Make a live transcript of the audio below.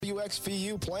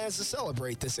WXVU plans to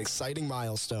celebrate this exciting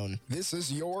milestone. This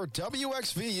is your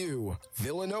WXVU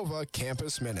Villanova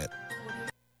Campus Minute.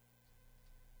 It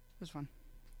was fun.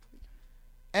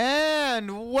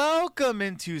 And welcome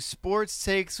into Sports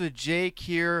Takes with Jake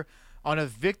here on a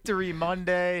Victory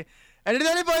Monday. And did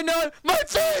anybody know my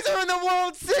Phillies are in the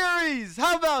World Series?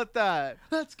 How about that?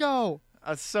 Let's go.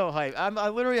 I'm so hyped. I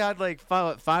literally had like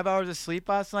 5 hours of sleep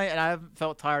last night, and I haven't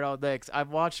felt tired all day. 'Cause I've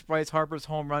watched Bryce Harper's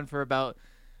home run for about,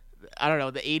 I don't know,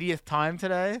 the 80th time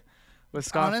today with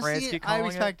Scott Honestly, Franzke calling I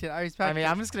respect it. I mean,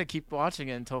 I'm just going to keep watching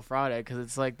it until Friday because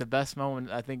it's like the best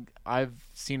moment I think I've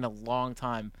seen in a long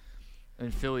time in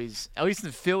Phillies. At least in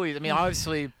the Phillies. I mean,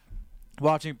 obviously,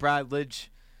 watching Brad Lidge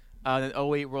the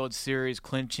 08 World Series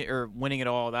clinching or winning it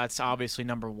all, that's obviously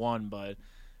number one. But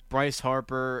Bryce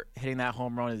Harper hitting that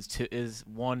home run is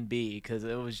 1B because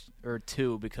it was, or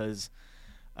 2 because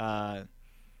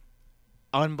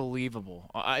unbelievable.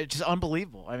 Just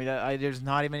unbelievable. I mean, there's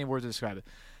not even any words to describe it.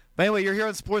 But anyway, you're here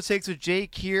on Sports Takes with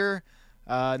Jake here.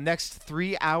 Next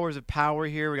 3 hours of power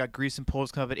here. We got Grease and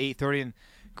Polls coming up at 8:30, and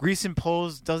Grease and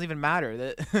Polls doesn't even matter.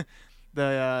 It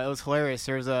was hilarious.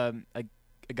 There's a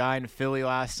guy in Philly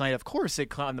last night. Of course, they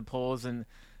climbed the polls in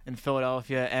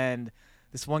Philadelphia, and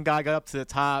this one guy got up to the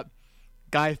top.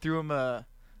 Guy threw him an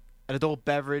adult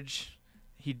beverage.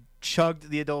 He chugged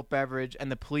the adult beverage, and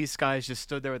the police guys just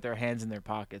stood there with their hands in their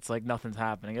pockets like nothing's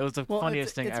happening. It was the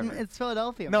funniest thing ever. It's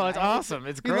Philadelphia. No, man. it's awesome.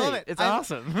 It's great. Love it. It's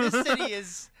awesome. This city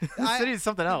is. This city is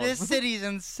something else. This city is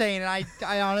insane, and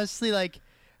I honestly like.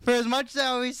 For as much as I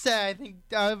always say, I think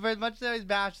for as much as I always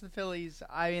bash the Phillies,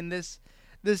 I mean this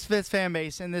fan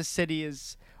base in this city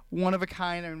is one of a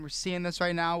kind, and we're seeing this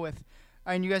right now with.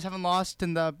 And you guys haven't lost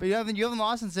you haven't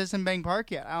lost in Citizens Bank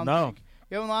Park yet. I don't think.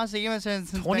 You haven't lost a game at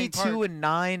Citizens Bank Park.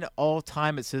 22-9 all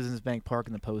time at Citizens Bank Park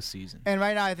in the postseason. And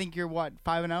right now, I think you're what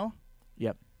 5-0.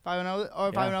 Yep. 5-0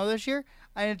 or 5-0 this year,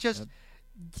 and it's just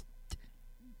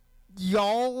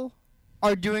y'all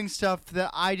are doing stuff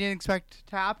that I didn't expect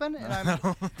to happen, and I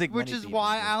don't think which many is people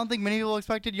why did. I don't think many people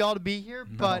expected y'all to be here.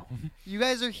 No. But you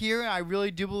guys are here, and I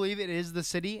really do believe it is the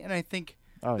city, and I think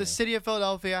the city of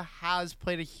Philadelphia has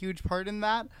played a huge part in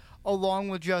that, along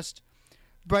with just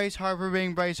Bryce Harper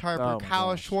being Bryce Harper,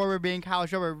 Kyle Schwarber being Kyle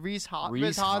Schwarber, Rhys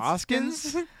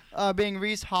Hoskins being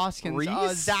Rhys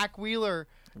Hoskins, Zach Wheeler.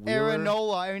 Aaron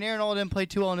Nola. I mean, Aaron Nola didn't play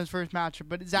too well in his first matchup,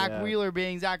 but Zach Wheeler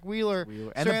being Zach Wheeler.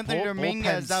 And Sir Anthony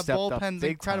Dominguez, that bullpen's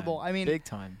incredible. Time. I mean, big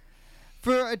time.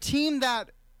 For a team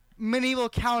that many people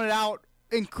counted out,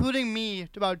 including me,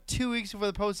 about 2 weeks before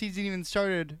the postseason even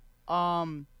started,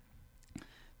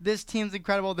 this team's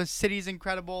incredible. The city's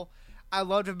incredible. I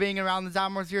loved being around the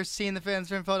atmosphere, seeing the fans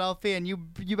from Philadelphia, and you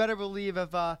better believe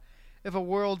if a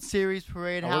World Series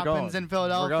parade happens in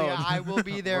Philadelphia, I will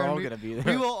be there. We're all gonna be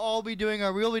there. We will all be doing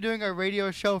a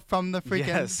radio show from the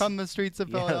from the streets of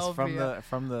Philadelphia. Yes,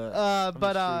 from the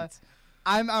streets.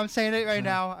 I'm saying it right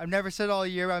now. I've never said it all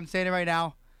year, but I'm saying it right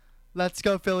now. Let's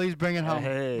go Phillies, bring it home.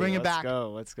 Hey, bring it back.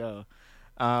 Let's go.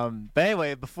 But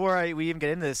anyway, before we even get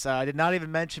into this, I did not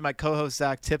even mention my co-host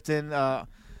Zach Tipton.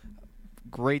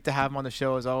 Great to have him on the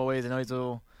show as always. I know he's a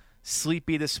little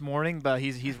sleepy this morning, but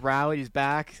he's rallied. He's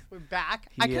back. We're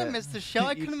back. I could have missed the show.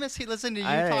 I could have missed listening to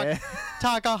you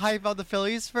talk all hype about the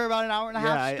Phillies for about an hour and a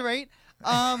half straight.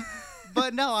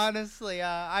 But no, honestly,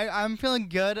 I'm feeling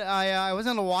good. I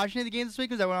wasn't able to watch any of the games this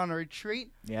week because I went on a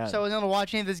retreat. Yeah. So I wasn't able to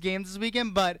watch any of these games this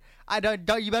weekend. But you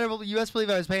best believe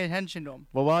I was paying attention to them.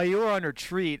 Well, while you were on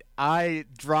retreat, I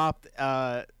dropped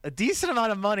a decent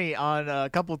amount of money on a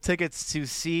couple tickets to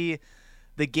see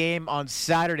the game on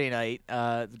Saturday night,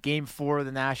 Game 4 of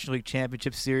the National League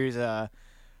Championship Series. I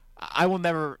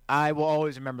will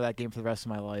always remember that game for the rest of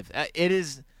my life. It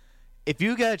is, if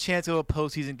you get a chance to go to a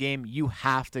postseason game, you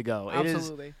have to go.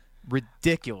 Absolutely. It is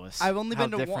ridiculous. I've only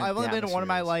been to one in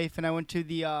my life, and I went to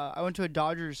a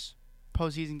Dodgers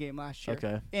postseason game last year.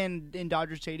 Okay. In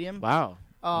Dodger Stadium. Wow.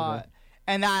 Okay.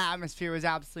 And that atmosphere was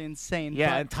absolutely insane.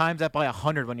 Yeah, and times that by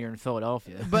 100 when you're in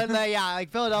Philadelphia. But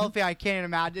like Philadelphia, I can't even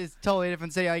imagine. It's a totally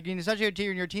different city. Like, especially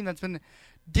your team that's been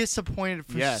disappointed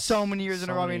for so many years in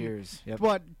a row.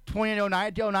 What,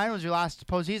 2009 was your last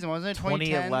postseason, wasn't it?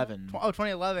 2011.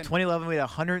 2011. 2011, we had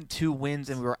 102 wins,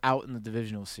 and we were out in the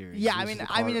divisional series. Yeah, I mean,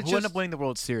 it's who ended up winning the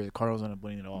World Series? The Cardinals ended up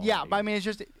winning it all. Yeah, but I mean, it's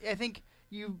just, I think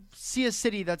you see a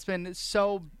city that's been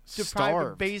so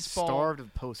deprived of baseball, starved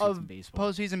of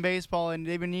postseason baseball, and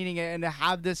they've been needing it, and to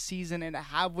have this season and to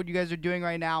have what you guys are doing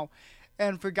right now,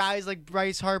 and for guys like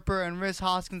Bryce Harper and Rhys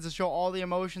Hoskins to show all the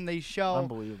emotion they show,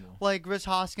 unbelievable. Like Rhys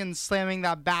Hoskins slamming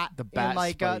that bat, the bat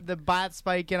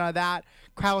spike, and that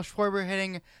Kyle Schwarber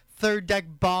hitting third deck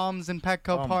bombs in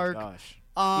Petco Park. My gosh.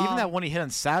 Even that one he hit on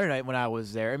Saturday night when I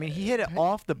was there. I mean, he hit it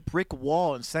off the brick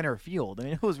wall in center field. I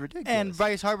mean, it was ridiculous. And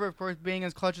Bryce Harper, of course, being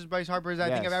as clutch as Bryce Harper as I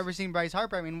think I've ever seen Bryce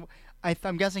Harper. I mean,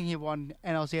 I'm guessing he won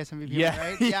NLCS MVP,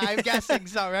 right? Yeah, I'm guessing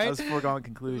so, right? That was a foregone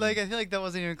conclusion. Like, I feel like that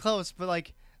wasn't even close. But,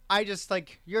 like, I just,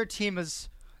 like, your team is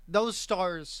those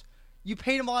stars. You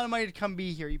paid them a lot of money to come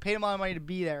be here. You paid them a lot of money to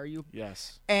be there.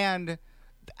 Yes. And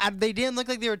they didn't look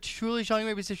like they were truly showing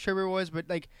maybe Schreiber was, but,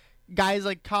 like, guys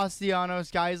like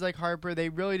Castellanos, guys like Harper, they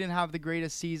really didn't have the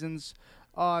greatest seasons.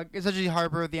 Especially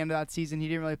Harper at the end of that season. He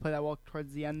didn't really play that well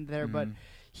towards the end there, but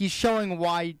he's showing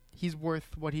why he's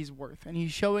worth what he's worth. And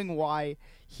he's showing why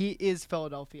he is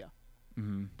Philadelphia.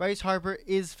 Mm-hmm. Bryce Harper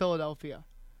is Philadelphia.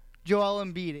 Joel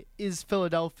Embiid is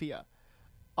Philadelphia.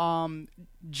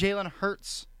 Jalen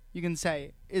Hurts, you can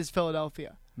say, is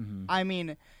Philadelphia. Mm-hmm. I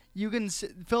mean,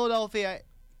 Philadelphia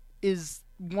is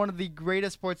one of the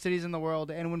greatest sports cities in the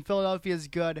world, and when Philadelphia is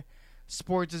good,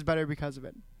 sports is better because of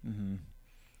it. Mm-hmm.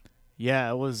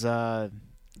 Yeah, it was. I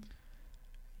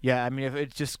mean, if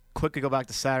it just quickly go back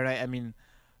to Saturday. I mean,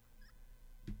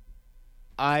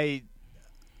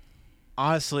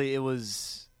 honestly, it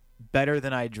was better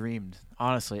than I dreamed.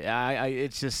 Honestly,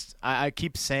 it's just I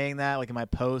keep saying that, like in my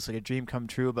posts, like a dream come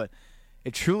true, but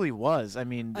it truly was. I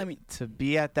mean, to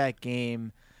be at that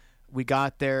game, we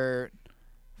got there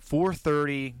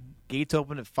 4:30. Gates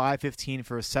opened at 5:15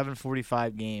 for a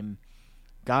 7:45 game.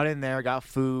 Got in there, got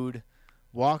food,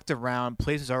 walked around.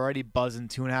 Place was already buzzing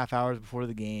 2.5 hours before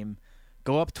the game.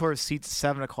 Go up to our seats at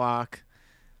 7 o'clock.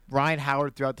 Ryan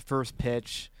Howard threw out the first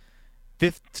pitch.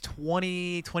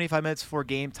 25 minutes before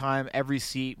game time, every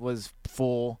seat was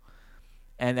full,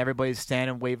 and everybody's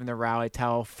standing waving their rally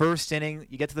towel. First inning,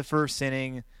 you get to the first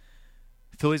inning,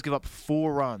 Phillies give up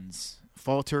 4 runs.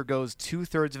 Falter goes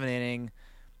 2/3 of an inning.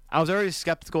 I was already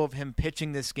skeptical of him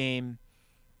pitching this game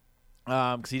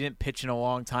because he didn't pitch in a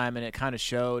long time, and it kind of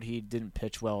showed. He didn't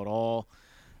pitch well at all.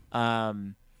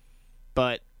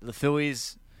 But the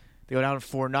Phillies, they go down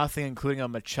 4-0, including a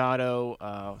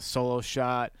Machado solo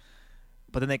shot.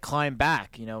 But then they climb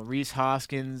back. You know, Rhys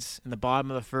Hoskins in the bottom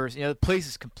of the first. You know, the place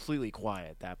is completely quiet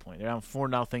at that point. They're down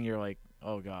 4-0. You're like,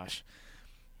 oh gosh.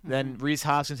 Then Rhys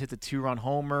Hoskins hit the 2-run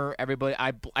homer. Everybody,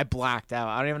 I blacked out.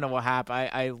 I don't even know what happened.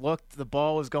 I looked. The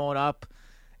ball was going up,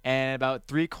 and about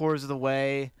 3/4 of the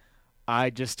way, I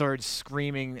just started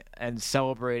screaming and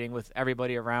celebrating with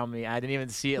everybody around me. I didn't even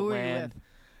see it Who land. were you with?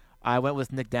 I went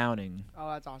with Nick Downing.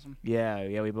 Oh, that's awesome.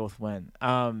 Yeah, we both went.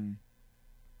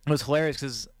 It was hilarious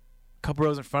because a couple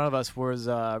rows in front of us was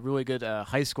a really good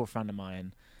high school friend of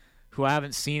mine who I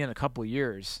haven't seen in a couple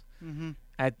years. Mm-hmm.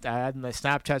 I had my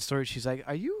Snapchat story. She's like,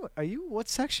 "Are you? What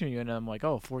section are you in?" And I'm like,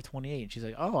 "Oh, 428." And she's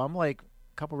like, "Oh, I'm like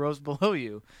a couple rows below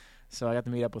you." So I got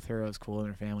to meet up with her. It was cool and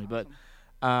her family. Awesome.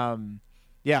 But,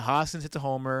 yeah, Hoskins hits a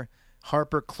homer.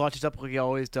 Harper clutches up like he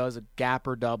always does, a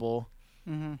gapper double,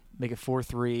 make it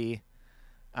 4-3.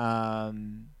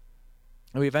 And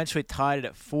we eventually tied it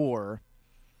at 4,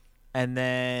 and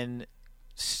then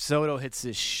Soto hits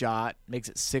his shot, makes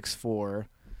it 6-4.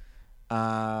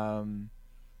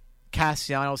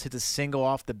 Castellanos hits a single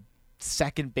off the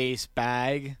second base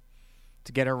bag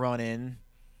to get a run in.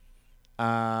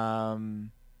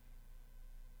 And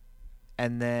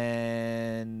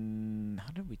then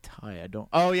how did we tie?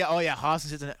 Oh yeah.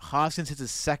 Hoskins hits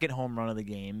his second home run of the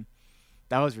game.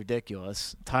 That was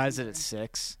ridiculous. Ties it at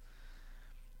 6.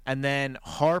 And then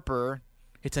Harper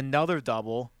hits another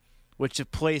double, which the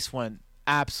place went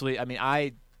absolutely. I mean,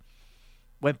 I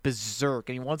went berserk.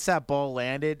 And once that ball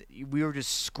landed, we were just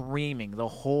screaming the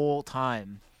whole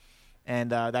time.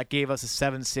 And that gave us a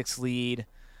 7-6 lead.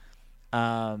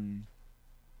 And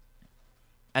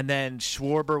then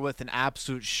Schwarber with an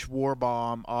absolute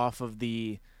Schwarbomb off of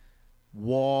the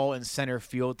wall in center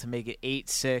field to make it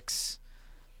 8-6.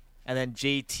 And then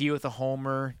JT with a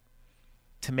homer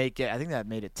to make it, I think that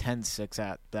made it 10-6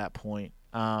 at that point.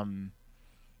 I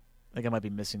think I might be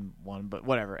missing one, but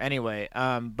whatever. Anyway,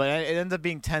 but it ended up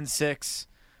being 10-6.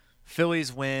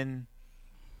 Phillies win.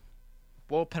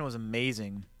 Bullpen was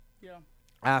amazing. Yeah.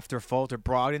 After Falter,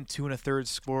 Brogdon 2 1/3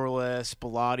 scoreless.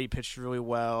 Bilotti pitched really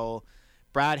well.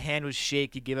 Brad Hand was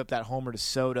shaky, gave up that homer to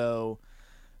Soto.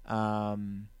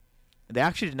 They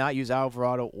actually did not use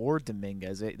Alvarado or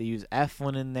Dominguez. They used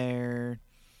Eflin in there.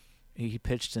 He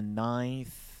pitched in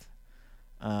 9th.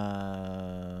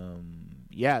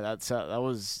 Yeah, that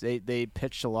was they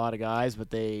pitched a lot of guys, but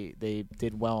they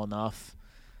did well enough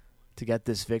to get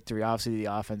this victory. Obviously, the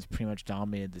offense pretty much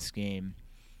dominated this game.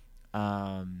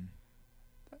 I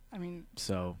mean,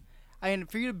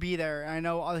 for you to be there, I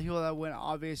know other people that went.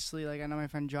 Obviously, like I know my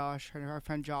friend Josh. Our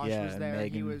friend Josh was there.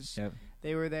 Megan, He was. Yep.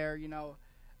 They were there. You know,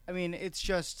 I mean, it's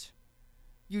just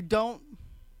you don't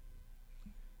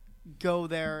go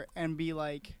there and be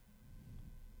like,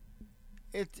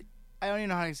 it's. I don't even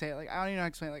know how to say it. Like, I don't even know how to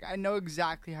explain it. Like, I know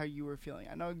exactly how you were feeling.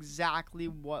 I know exactly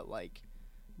what, like,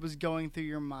 was going through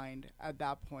your mind at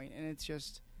that point. And it's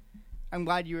just, I'm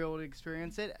glad you were able to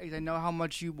experience it, because I know how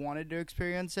much you wanted to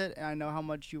experience it, and I know how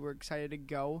much you were excited to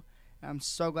go. And I'm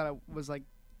so glad it was like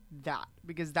that,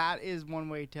 because that is one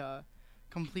way to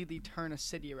completely turn a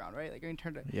city around, right? Like,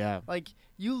 like,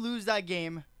 you lose that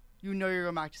game, you know you're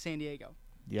going back to San Diego.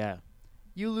 Yeah.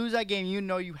 You lose that game, you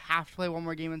know you have to play one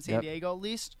more game in San Diego at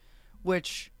least,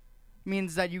 which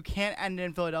means that you can't end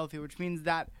in Philadelphia, which means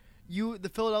that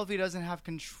the Philadelphia doesn't have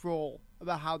control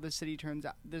about how the city turns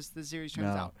out. The series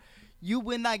turns out. You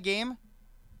win that game,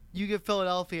 you give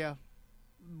Philadelphia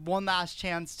one last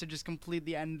chance to just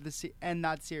completely end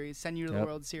that series, send you to the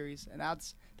World Series, and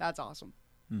that's awesome.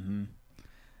 Mm-hmm.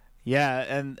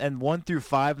 Yeah, and 1 through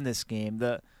 5 in this game,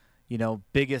 the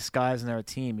biggest guys in their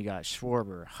team, you got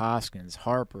Schwarber, Hoskins,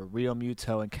 Harper, Real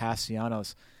Muto, and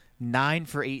Castellanos. 9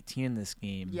 for 18 in this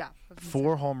game. Yeah.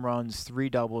 4 home runs, 3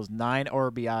 doubles, 9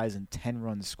 RBIs, and 10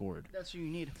 runs scored. That's what you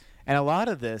need. And a lot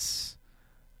of this.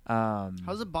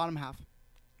 How's the bottom half?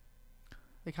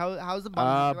 Like, how's the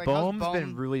bottom half? Like, Bohm's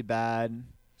been really bad.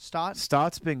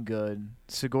 Stott's been good.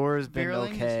 Segura's been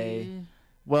okay.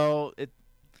 Well,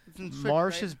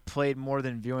 Marsh has played more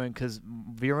than Viewing, because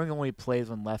Viewing only plays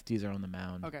when lefties are on the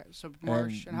mound. Okay, so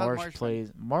Marsh. And Marsh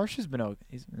plays. Marsh has been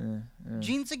okay.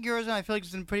 Gene Segura's, I feel like,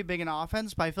 has been pretty big in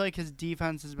offense, but I feel like his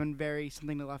defense has been very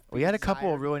something to left. We had a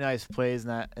couple of really nice plays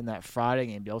in that Friday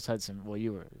game. You also had some. Well,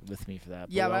 you were with me for that.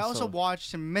 Yeah, but I also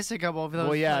watched him miss a couple of those.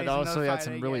 Well, yeah, plays also had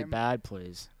some really game. bad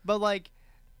plays. But like,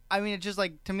 I mean, it's just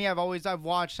like, to me, I've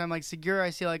watched. I'm like, Segura. I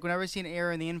see, like, whenever I see an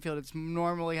error in the infield, it's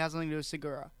normally has something to do with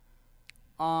Segura.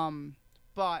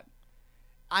 But,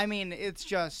 I mean, it's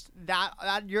just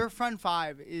that your front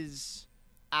five is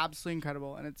absolutely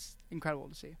incredible, and it's incredible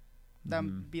to see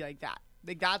them be like that.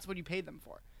 Like, that's what you paid them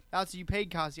for. That's what you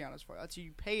paid Castellanos for. That's what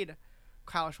you paid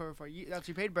Kyle Schwarber for. That's what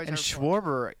you paid Bryce Harper for. And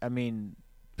Schwarber, I mean,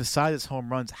 besides his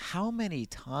home runs, how many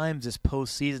times this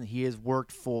postseason he has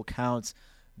worked full counts,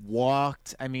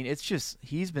 walked? I mean, it's just,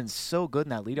 he's been so good in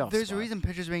that leadoff There's spot. a reason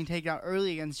pitchers are being taken out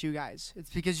early against you guys.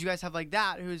 It's because you guys have like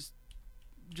that who's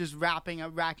just racking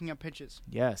up pitches.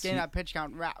 Yes. Getting that pitch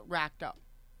count racked up.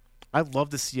 I'd love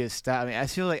to see his stat. I mean, I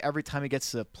feel like every time he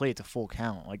gets to the plate, it's a full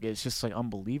count. Like, it's just, like,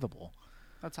 unbelievable.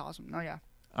 That's awesome. Oh, yeah.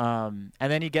 And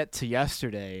then you get to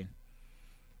yesterday.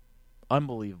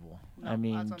 Unbelievable. No, I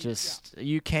mean,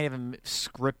 you can't even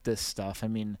script this stuff. I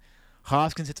mean,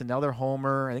 Hoskins hits another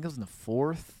homer. I think it was in the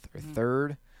 4th or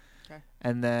 3rd. Okay.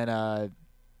 And then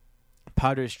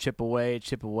Padres chip away.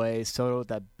 Soto with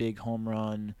that big home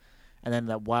run. And then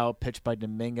that wild pitch by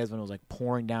Dominguez when it was like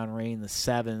pouring down rain in the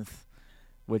 7th,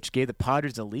 which gave the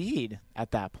Padres a lead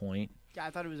at that point. Yeah, I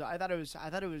thought it was over. I thought it was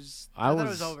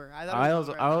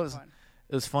over.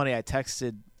 It was funny. I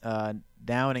texted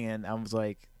Downing and I was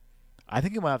like, I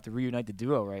think we might have to reunite the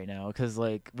duo right now, because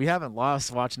like we haven't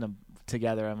lost watching them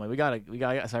together. I'm like, we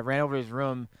gotta. So I ran over his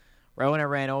room. Right when I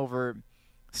ran over,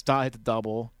 Stott hit the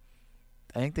double.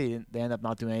 I think they end up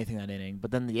not doing anything that inning.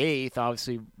 But then the 8th,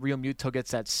 obviously, Real Muto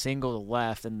gets that single to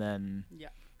left, and then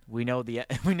we know the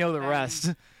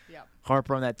rest. Yeah.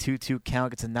 Harper on that 2-2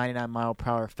 count gets a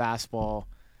 99-mile-per-hour fastball,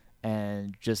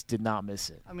 and just did not miss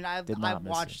it. I mean, I've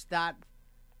watched that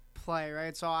play,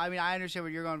 right? So I mean, I understand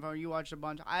what you're going for. You watched a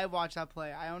bunch. I watched that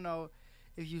play. I don't know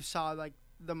if you saw like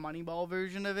the Moneyball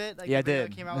version of it. Like, yeah, I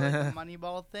did. Came out with like, the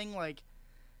Moneyball thing, like.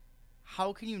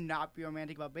 How can you not be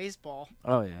romantic about baseball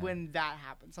when that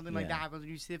happens? Something like that happens when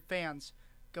you see the fans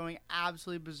going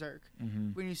absolutely berserk. Mm-hmm.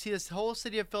 When you see this whole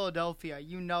city of Philadelphia,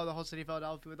 you know the whole city of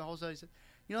Philadelphia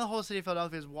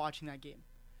is watching that game.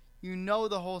 You know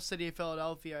the whole city of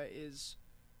Philadelphia is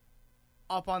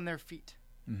up on their feet.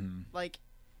 Mm-hmm. Like,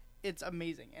 it's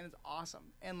amazing and it's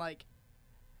awesome. And like,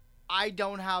 I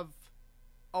don't have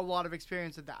a lot of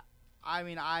experience with that. I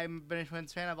mean, I've been a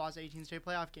Twins fan. I've lost 18 straight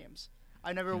playoff games.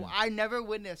 I never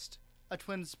witnessed a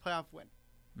Twins playoff win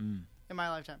in my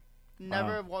lifetime.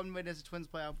 Never witnessed a Twins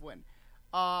playoff win.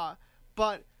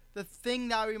 But the thing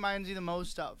that reminds me the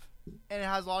most of, and it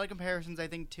has a lot of comparisons, I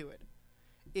think, to it,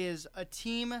 is a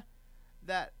team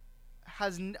that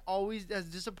has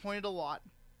disappointed a lot,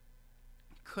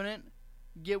 couldn't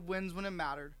get wins when it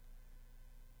mattered,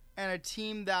 and a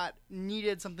team that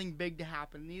needed something big to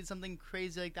happen, needed something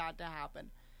crazy like that to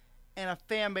happen. And a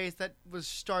fan base that was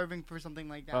starving for something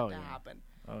like that to happen.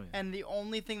 Oh, yeah. And the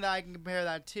only thing that I can compare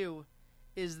that to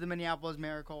is the Minneapolis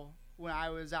Miracle, when I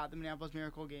was at the Minneapolis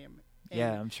Miracle game. And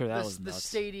yeah, I'm sure that was the nuts.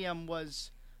 stadium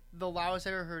was the loudest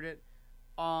I ever heard it.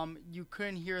 You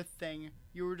couldn't hear a thing.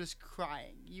 You were just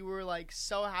crying. You were like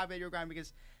so happy that you were crying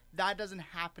because that doesn't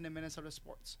happen in Minnesota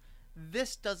sports.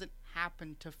 This doesn't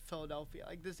happen to Philadelphia.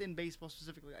 Like this in baseball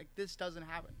specifically. Like this doesn't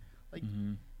happen. Like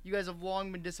you guys have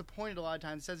long been disappointed a lot of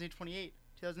times. 2008.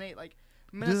 Like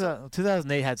Minnesota,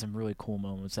 2008 had some really cool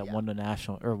moments that won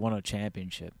a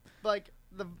championship. But like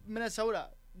the Minnesota,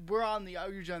 we're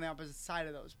usually on the opposite side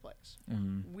of those plays.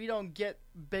 We don't get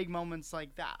big moments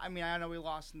like that. I mean, I know we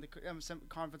lost in the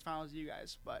conference finals to you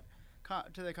guys, but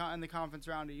in the conference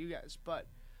round to you guys. But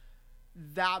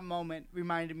that moment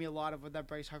reminded me a lot of what that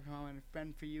Bryce Harper moment has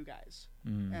been for you guys.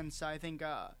 And so I think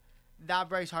that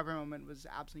Bryce Harper moment was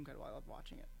absolutely incredible. I loved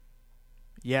watching it.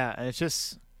 Yeah, and it's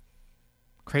just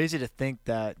crazy to think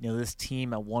that this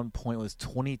team at one point was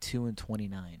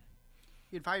 22-29.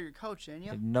 You'd fire your coach, didn't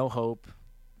you? No hope.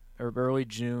 Early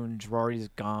June, Girardi's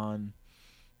gone.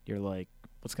 You're like,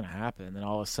 what's going to happen? And then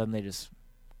all of a sudden they just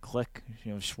click.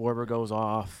 Schwarber goes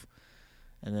off.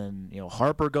 And then,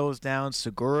 Harper goes down.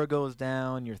 Segura goes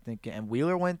down. You're thinking, and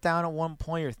Wheeler went down at one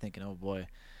point. You're thinking, oh, boy.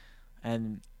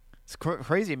 And it's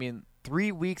crazy. I mean,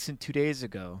 3 weeks and 2 days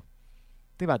ago,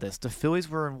 think about this. The Phillies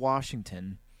were in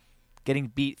Washington getting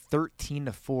beat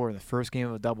 13-4 in the first game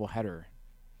of a doubleheader.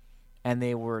 And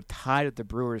they were tied with the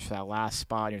Brewers for that last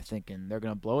spot. You're thinking they're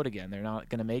going to blow it again. They're not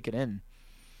going to make it in.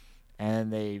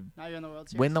 And they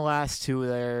win the last two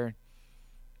there,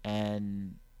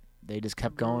 and they just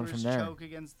kept going from there. Choke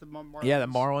against the Marlins. Yeah, the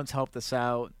Marlins helped us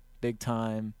out big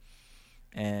time,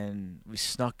 and we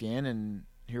snuck in, and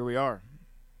here we are.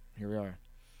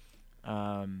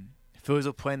 Phillies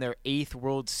will play in their 8th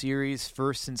World Series,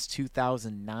 first since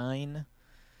 2009.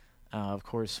 Of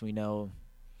course, we know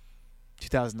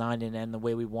 2009 didn't end the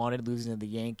way we wanted, losing to the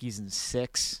Yankees in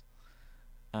 6.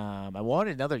 I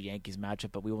wanted another Yankees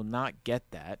matchup, but we will not get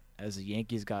that as the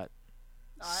Yankees got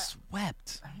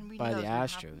swept by the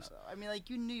Astros. I mean, like,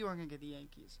 you knew you weren't going to get the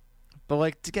Yankees. But,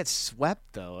 like, to get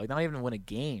swept, though, like, not even win a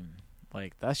game,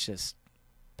 like, that's just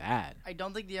bad. I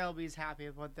don't think the MLB is happy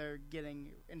with what they're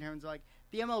getting in terms of, like,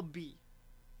 the MLB.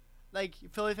 Like,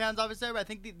 Philly fans obviously, but I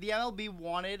think the MLB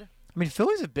wanted. I mean,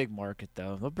 Philly's a big market,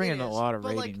 though. They'll bring in a lot of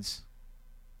ratings.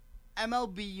 Like,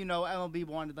 MLB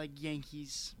wanted, like,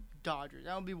 Yankees, Dodgers.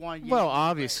 MLB wanted Yankees. Well,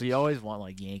 obviously, you always want,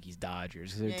 like, Yankees,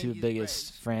 Dodgers. They're two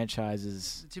biggest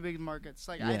franchises. The two biggest markets.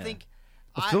 Like, yeah. I think.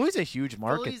 Philly's a huge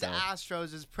market, Philly's though.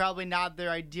 Astros is probably not their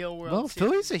ideal World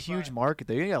Series. Philly's a huge but market,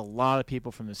 though. You're going to get a lot of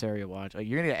people from this area watch. Like,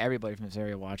 you're going to get everybody from this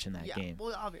area watching that game.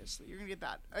 Well, obviously. You're going to get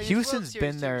that. Houston's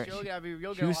been there.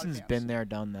 Houston's been there,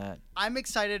 done that. I'm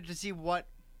excited to see what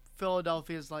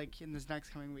Philadelphia is like in this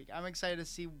next coming week. I'm excited to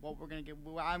see what we're going to get,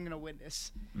 what I'm going to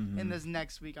witness in this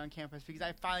next week on campus because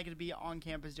I finally get to be on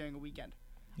campus during a weekend.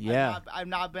 Yeah. I've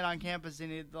not been on campus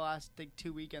in the last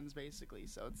 2 weekends, basically.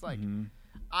 So it's like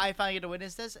I finally get to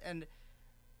witness this, and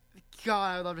God,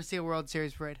 I would love to see a World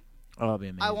Series parade. Oh, that'd be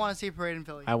amazing. I want to see a parade in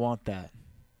Philly. I want that.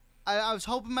 I was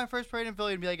hoping my first parade in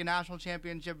Philly would be like a national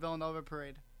championship Villanova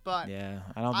parade, but yeah,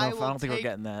 I don't know. I don't think we're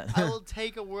getting that. I will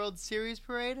take a World Series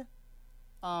parade.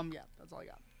 Yeah, that's all I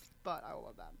got. But I will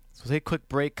love that. So we'll take a quick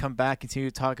break, come back, continue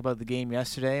to talk about the game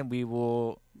yesterday, and we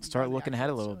will start looking ahead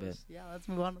a little bit. Yeah, let's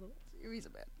move on to the World Series a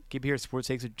bit. Keep here at Sports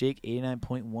Takes with Jake,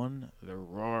 89.1 The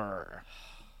Roar.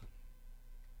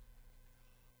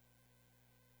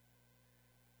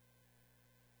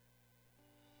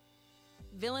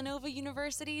 Villanova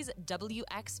University's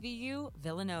WXVU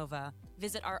Villanova.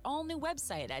 Visit our all-new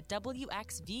website at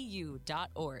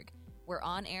wxvu.org. We're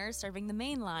on air serving the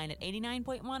main line at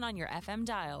 89.1 on your FM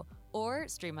dial, or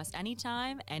stream us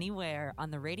anytime, anywhere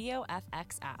on the Radio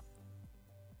FX app.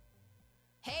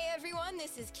 Hey everyone,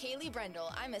 this is Kaylee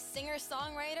Brendel. I'm a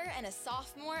singer-songwriter and a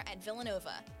sophomore at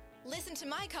Villanova. Listen to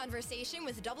my conversation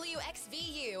with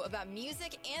WXVU about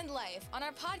music and life on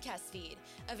our podcast feed,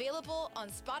 available on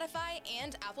Spotify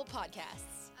and Apple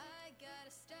Podcasts.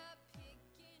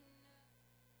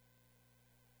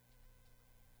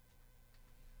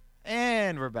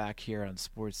 And we're back here on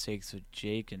Sports Takes with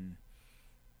Jake, and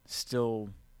still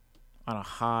on a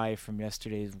high from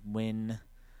yesterday's win.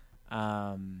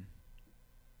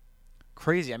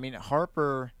 Crazy. I mean,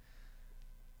 Harper,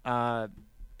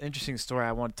 interesting story.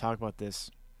 I want to talk about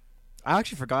this. I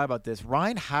actually forgot about this.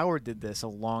 Ryan Howard did this a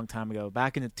long time ago,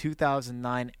 back in the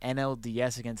 2009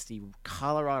 NLDS against the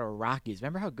Colorado Rockies.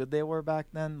 Remember how good they were back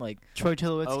then? Like Troy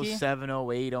Tulowitzki? 07,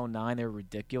 08, 09. They were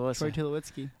ridiculous. Troy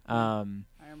Tulowitzki. I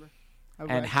remember.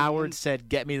 And Howard said,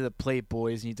 "Get me to the plate,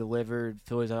 boys," and he delivered.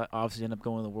 Phillies obviously ended up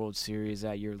going to the World Series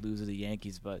that year, lose to the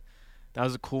Yankees, but that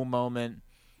was a cool moment.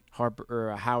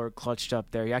 Howard clutched up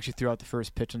there. He actually threw out the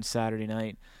first pitch on Saturday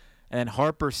night. And then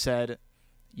Harper said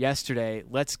yesterday,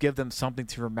 "Let's give them something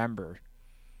to remember."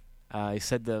 He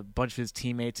said the bunch of his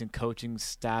teammates and coaching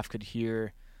staff could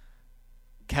hear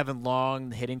Kevin Long,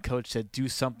 the hitting coach, said, "Do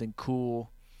something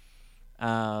cool."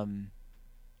 John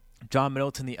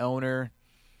Middleton, the owner,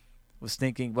 was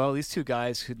thinking, well, these two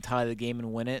guys could tie the game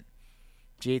and win it.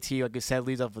 JT, like I said,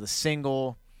 leads off with a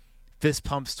single. Fist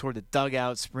pumps toward the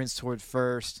dugout, sprints toward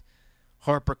first.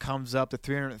 Harper comes up, the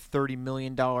 $330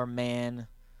 million man,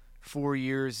 4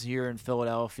 years here in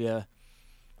Philadelphia.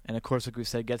 And, of course, like we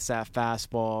said, gets that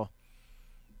fastball.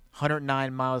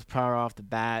 109 miles per hour off the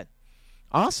bat.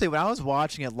 Honestly, when I was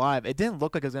watching it live, it didn't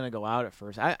look like it was going to go out at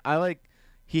first.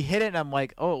 He hit it, and I'm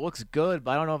like, oh, it looks good,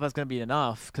 but I don't know if that's going to be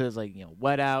enough because,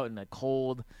 wet out and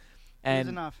cold. And, it was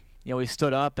enough. He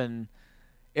stood up, and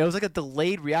it was like a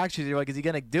delayed reaction. You're like, is he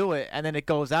going to do it? And then it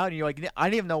goes out, and you're like, I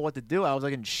didn't even know what to do. I was,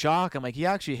 in shock. I'm like, he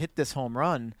actually hit this home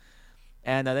run.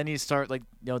 And then you start,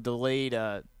 delayed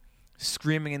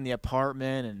screaming in the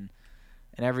apartment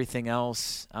and everything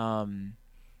else. And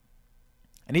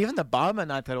even the bottom of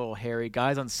the ninth got a little hairy.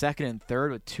 Guys on second and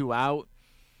third with 2 out.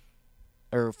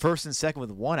 Or first and second with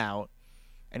 1 out.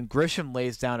 And Grisham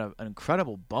lays down an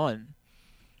incredible bunt.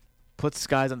 Puts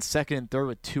guys on second and third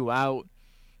with 2 out.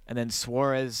 And then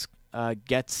Suarez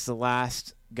gets the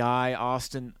last guy,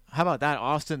 Austin. How about that?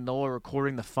 Austin Nola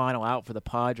recording the final out for the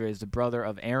Padres, the brother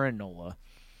of Aaron Nola.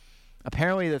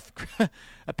 Apparently the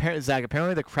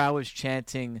crowd was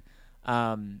chanting,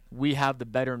 "We have the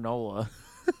better Nola."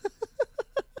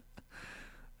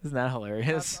 Isn't that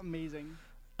hilarious? That's amazing.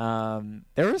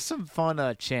 There was some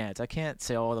fun chants. I can't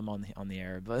say all of them on the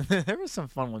air, but there were some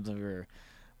fun ones when we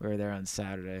were there on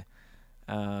Saturday.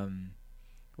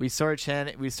 We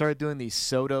started doing the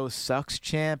Soto sucks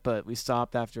chant, but we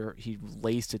stopped after he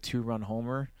laced a 2-run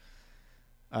homer.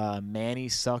 Manny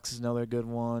sucks is another good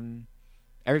one.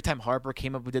 Every time Harper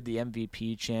came up, we did the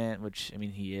MVP chant, which,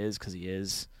 he is because he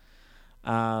is.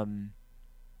 Do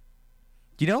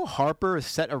you know Harper has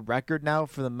set a record now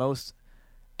for the most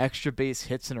extra base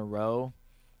hits in a row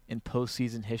in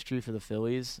postseason history for the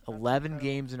Phillies? 11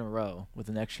 games in a row with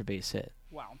an extra base hit.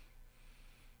 Wow.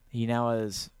 He now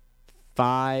has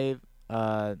 5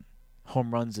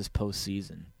 home runs this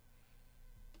postseason.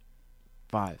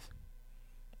 5.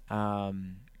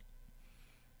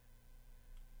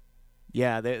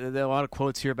 Yeah, there are a lot of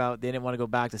quotes here about they didn't want to go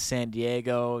back to San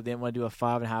Diego. They didn't want to do a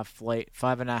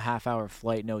 5.5 hour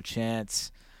flight, no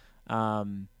chance.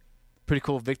 Pretty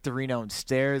cool. Victorino and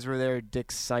Stairs were there. Dick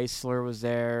Seisler was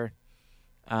there.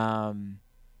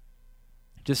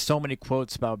 Just so many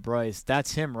quotes about Bryce.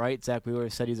 That's him, right? Zach Wheeler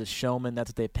said he's a showman. That's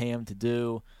what they pay him to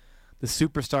do. The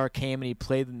superstar came and he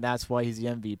played, and that's why he's the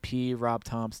MVP. Rob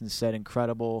Thompson said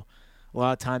incredible. A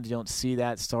lot of times you don't see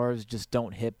that. Stars just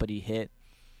don't hit, but he hit.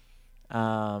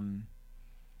 Thompson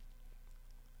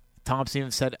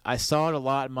even said, I saw it a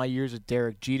lot in my years with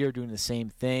Derek Jeter doing the same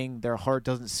thing. Their heart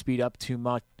doesn't speed up too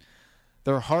much.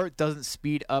 Their heart doesn't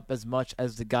speed up as much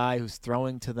as the guy who's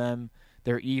throwing to them.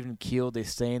 They're even-keeled. They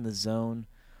stay in the zone.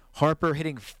 Harper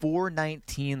hitting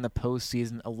 .419 in the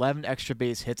postseason, 11 extra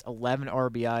base hits, 11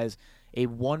 RBIs, a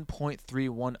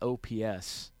 1.31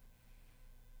 OPS.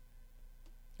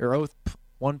 Or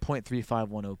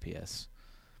 1.351 OPS.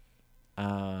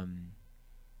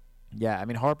 Yeah,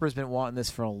 Harper's been wanting this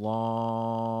for a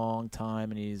long time,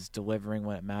 and he's delivering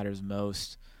when it matters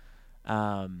most.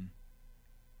 Yeah,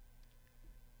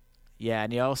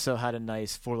 and he also had a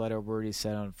nice 4-letter word he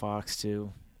said on Fox,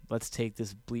 too. Let's take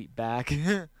this bleep back,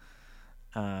 which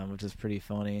is pretty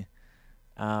funny.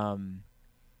 And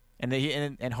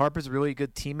Harper's a really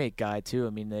good teammate guy, too.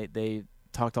 They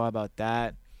talked a lot about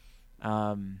that.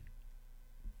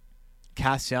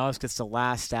 Castellanos gets the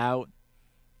last out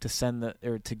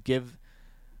to give.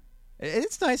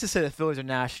 It's nice to say the Phillies are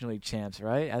National League champs,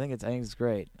 right? I think it's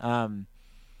great. And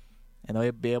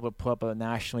they'll be able to put up a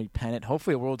National League pennant.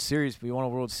 Hopefully a World Series. We want a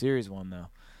World Series one, though.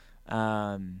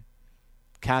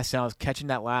 Castellanos catching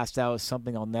that last out is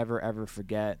something I'll never, ever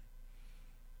forget.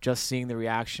 Just seeing the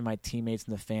reaction of my teammates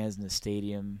and the fans in the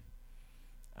stadium.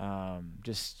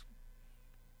 Just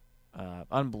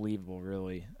unbelievable,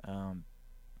 really.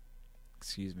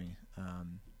 Excuse me.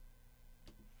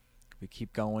 We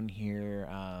keep going here.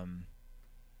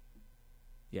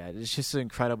 Yeah, it's just an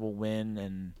incredible win,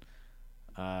 and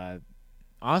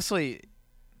honestly,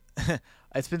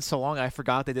 it's been so long I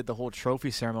forgot they did the whole trophy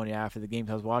ceremony after the game.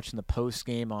 I was watching the post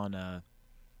game on the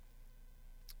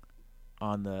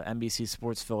NBC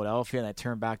Sports Philadelphia, and I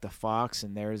turned back to Fox,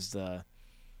 and there's the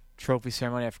trophy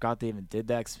ceremony. I forgot they even did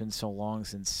that. 'Cause it's been so long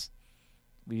since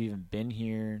we've even been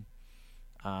here.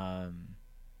 Yeah,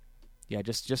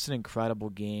 just an incredible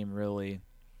game, really,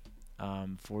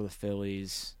 for the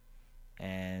Phillies.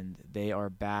 and they are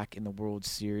back in the World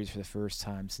Series for the first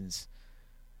time since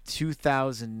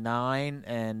 2009.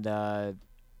 And do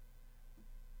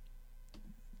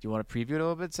you want to preview it a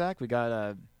little bit, Zach? We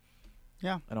got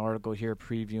an article here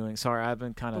previewing. Sorry, I've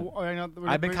been kind of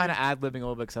ad-libbing a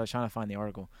little bit because I was trying to find the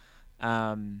article.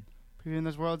 Previewing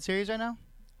this World Series right now?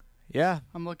 Yeah.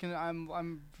 I'm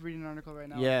reading an article right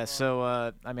now. Yeah, so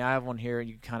I have one here.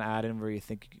 You can kind of add in where you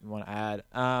think you want to add.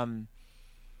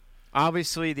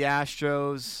 Obviously, the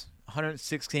Astros,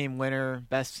 106-game winner,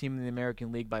 best team in the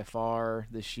American League by far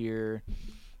this year.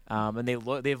 And they've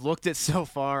looked it so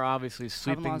far, obviously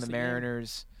sweeping the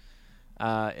Mariners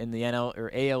in the NL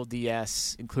or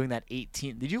ALDS, including that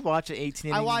 18. Did you watch the 18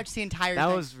 innings? I watched the entire thing.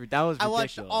 That was ridiculous. I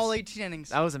watched all 18 innings.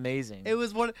 That was amazing. It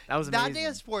was that was amazing. That day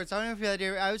of sports. I don't know if you had that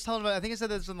day. I was telling about. I think I said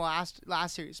this in the last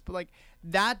series, but like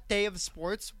that day of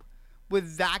sports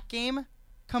with that game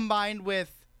combined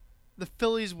with the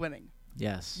Phillies winning.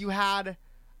 Yes. You had.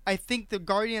 I think the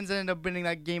Guardians ended up winning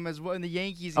that game as well, and the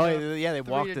Yankees. Oh yeah, they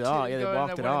walked it off. Yeah, they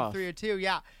walked it off. 3-2.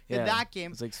 Yeah, in that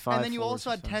game. It was like and then you also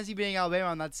had Tennessee beating Alabama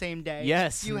on that same day.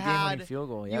 Yes, you had field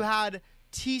goal. Yep. You had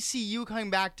TCU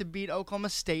coming back to beat Oklahoma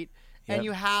State, and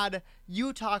you had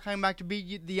Utah coming back to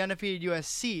beat the undefeated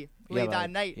USC late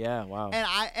that night. Yeah, wow.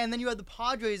 And then you had the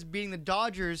Padres beating the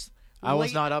Dodgers. I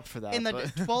was not up for that. In the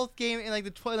 12th game, in like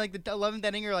the 11th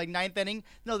inning or like 9th inning.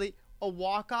 No, a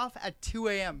walk-off at 2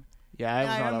 a.m. Yeah, I was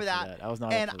not up for that. I was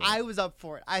not and up for that. I was up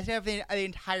for it. I stayed up for the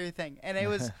entire thing. And it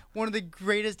was one of the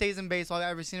greatest days in baseball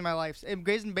I've ever seen in my life.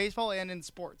 Greatest in baseball and in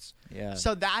sports. Yeah.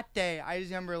 So that day, I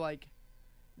just remember like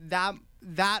that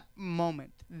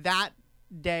moment, that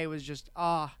day was just,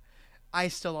 I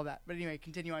still love that. But anyway,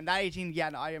 continue on. That 18,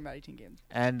 I am at 18 games.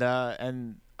 And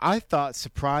I thought,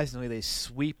 surprisingly, they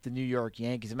sweep the New York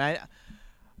Yankees. I mean,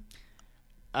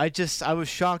 I was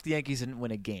shocked the Yankees didn't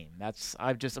win a game.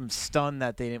 I'm stunned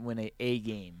that they didn't win a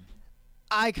game.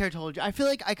 I could have told you. I feel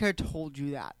like I could have told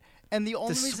you that. And the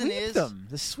only reason is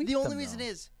the only reason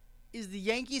is the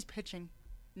Yankees pitching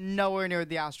nowhere near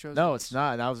the Astros. No, it's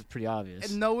not. That was pretty obvious.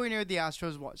 And nowhere near the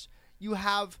Astros was. You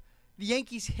have the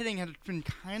Yankees hitting had been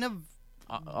kind of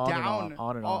down,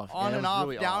 on and off.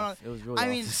 Really down. Off. It was really I off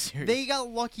mean, this series. they got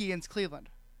lucky against Cleveland.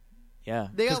 Yeah,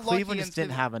 they got lucky Cleveland just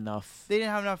didn't have enough. They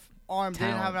didn't have enough arms. Talent.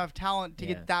 They didn't have enough talent to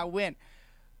get that win.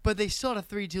 But they still had a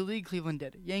 3-2 lead. Cleveland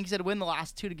did. Yankees had to win the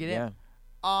last two to get in.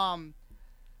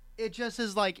 It just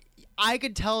is like I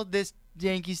could tell this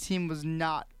Yankees team was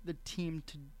not the team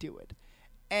to do it,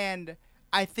 and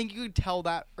I think you could tell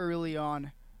that early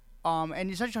on.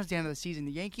 And especially towards the end of the season,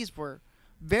 the Yankees were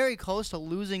very close to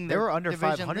losing their They were under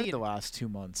division 500 lead. the last 2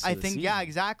 months. I think, yeah,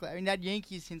 exactly. I mean, that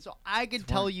Yankees team. So I could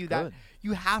tell you that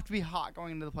you have to be hot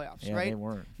going into the playoffs, right? They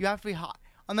weren't. You have to be hot.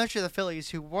 Unless you're the Phillies,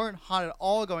 who weren't hot at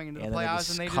all going into the playoffs,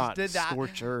 and they just did that.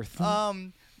 Scorch earth.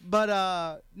 No.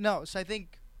 So I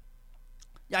think,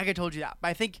 I could have told you that. But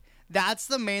I think that's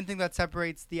the main thing that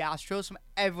separates the Astros from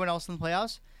everyone else in the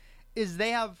playoffs, is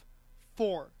they have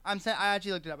four. I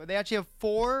actually looked it up, but they actually have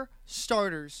four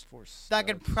starters that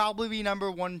could probably be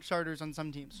number one starters on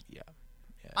some teams. Yeah.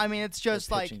 I mean, it's just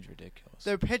their like pitching's ridiculous.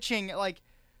 They're pitching like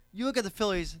you look at the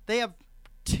Phillies. They have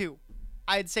two.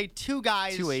 I'd say two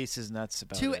guys. Two aces, and that's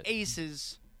about two it.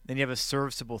 aces. Then you have a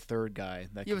serviceable third guy.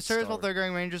 You have a serviceable third guy,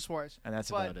 Ranger Suarez, and that's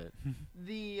about it.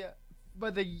 the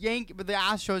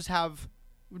Astros have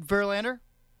Verlander,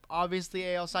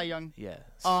 obviously AL Cy Young. Yeah.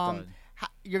 Stud.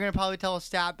 You're gonna probably tell a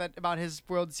stat about his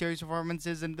World Series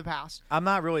performances in the past. I'm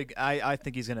not really. I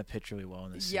think he's gonna pitch really well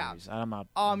in this series. I'm not.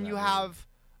 You have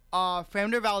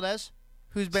Framber Valdez,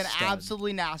 who's been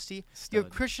absolutely nasty. Stud. You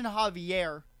have Christian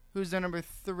Javier, who's their number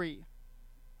 3.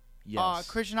 Yes.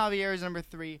 Christian Javier is number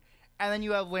 3, and then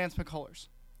you have Lance McCullers.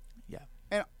 Yeah.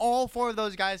 And all four of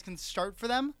those guys can start for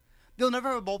them. They'll never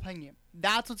have a bullpen game.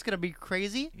 That's what's gonna be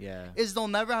crazy. Yeah. Is they'll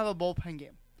never have a bullpen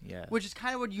game. Yeah. Which is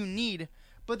kind of what you need.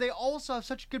 But they also have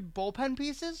such good bullpen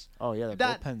pieces. Oh yeah, the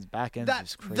bullpen's back end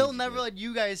is crazy. They'll never let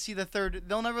you guys see the third.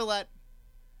 They'll never let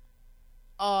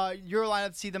your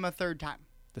lineup see them a third time.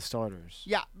 The starters.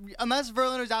 Yeah, unless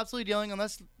Verlander's absolutely dealing,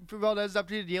 unless Valdez is up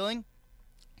to dealing,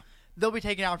 they'll be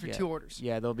taken out for 2 orders.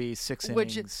 Yeah, there'll be 6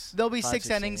 innings. There'll be 6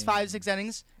 innings, 5-6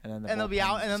 innings, and they'll be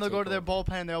out, and then they'll go to their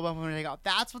bullpen, and their bullpen will take out.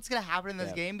 That's what's gonna happen in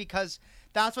this game because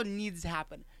that's what needs to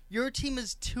happen. Your team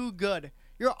is too good.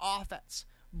 Your offense,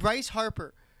 Bryce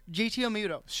Harper, JT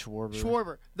Realmuto,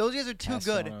 Schwarber. Those guys are too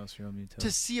good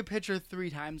to see a pitcher 3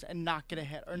 times and not get a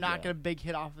hit or not get a big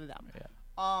hit off of them. Yeah.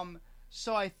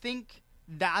 So I think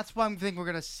that's what I think we're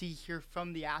gonna see here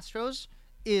from the Astros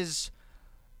is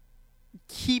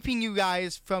keeping you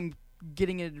guys from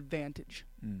getting an advantage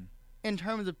in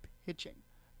terms of pitching.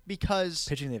 because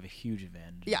pitching they have a huge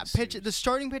advantage. Yeah, the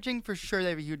starting pitching for sure they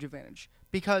have a huge advantage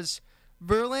because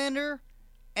Verlander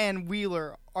and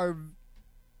Wheeler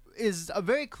is a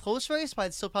very close race, but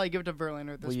I'd still probably give it to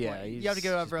Verlander at this point. You have to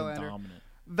give it to Verlander. Dominant.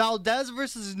 Valdez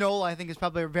versus Nola, I think, is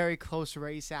probably a very close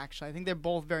race, actually. I think they're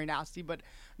both very nasty, but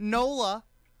Nola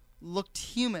looked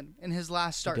human in his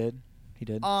last start. He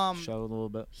did. Showed a little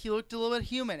bit. He looked a little bit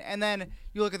human. And then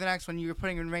you look at the next one, you're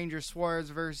putting in Ranger Suarez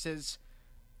versus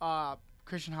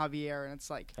Christian Javier, and it's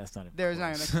like that's not there's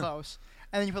not even close.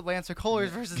 And then you put Lance McCullers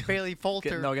versus Bailey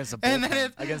Falter. Against the bullpen. And then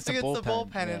it's against the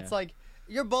bullpen. Yeah. It's like,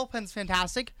 your bullpen's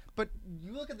fantastic, but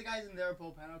you look at the guys in their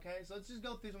bullpen, okay? So let's just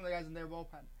go through some of the guys in their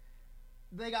bullpen.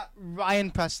 They got Ryan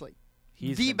Presley.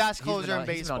 The best closer in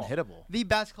baseball. He's been unhittable. The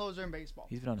best closer in baseball.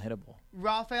 He's been unhittable.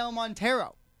 Rafael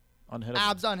Montero. Unhittable.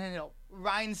 Abs unhittable.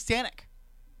 Ryan Stanek.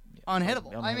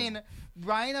 Unhittable. I mean,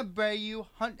 Ryan Abreu,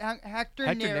 Hector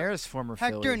Neris, former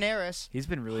Philly. Hector Neris. He's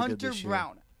been really Hunter good this year.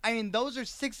 Brown. I mean, those are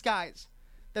 6 guys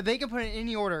that they can put in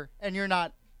any order, and you're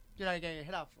not getting a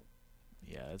hit out for.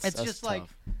 Yeah, it's that's just tough. like,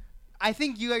 I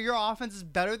think your offense is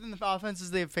better than the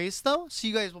offenses they've faced, though. So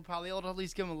you guys will probably be able to at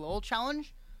least give them a little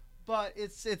challenge. But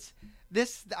it's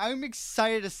this. I'm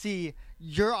excited to see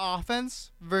your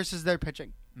offense versus their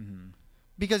pitching,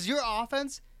 because your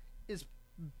offense is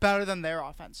better than their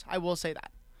offense. I will say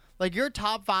that. Like, your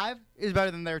top 5 is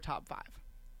better than their top 5.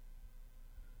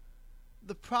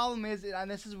 The problem is,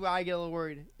 and this is where I get a little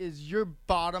worried, is your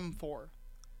bottom 4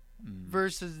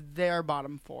 versus their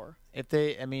bottom 4.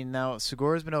 Now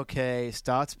Segura's been okay.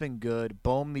 Stott's been good.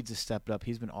 Bohm needs to step it up.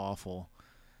 He's been awful.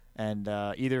 And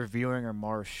either Viewing or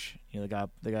Marsh, they got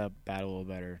to battle a little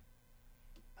better.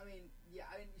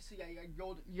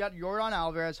 You got Yordan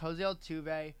Alvarez, Jose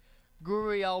Altuve,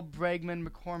 Gurriel, Bregman,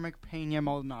 McCormick, Pena,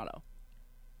 Maldonado.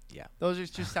 Yeah, those are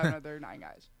just 7 of their 9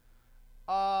 guys.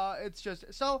 It's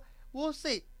just so we'll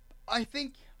see. I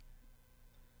think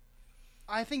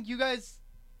you guys.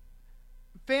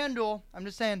 FanDuel, I'm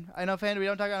just saying. I know FanDuel. We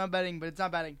don't talk about betting, but it's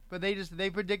not betting. But they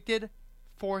predicted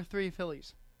 4-3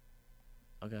 Phillies.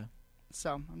 Okay.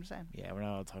 So I'm just saying. Yeah, we're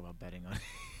not allowed to talk about betting on.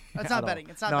 That's not betting.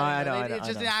 It's not betting. I know. It's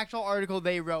just an actual article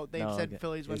they wrote. They said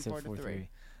Phillies win 4-3.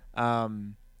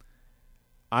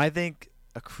 I think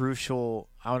a crucial.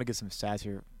 I want to get some stats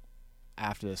here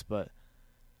after this, but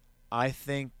I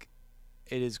think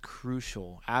it is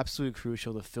crucial, absolutely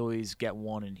crucial, the Phillies get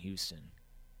one in Houston.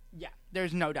 Yeah,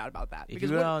 there's no doubt about that. If you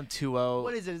go down 2-0,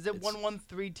 what is it? Is it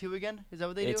 1-1-3-2 again? Is that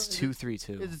what they do? It's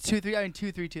 2-3-2. Is it 2-3? I mean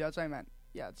 2-3-2. That's what I meant.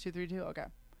 Yeah, it's 2-3-2. Okay.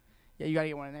 Yeah, you gotta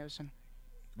get one in Houston.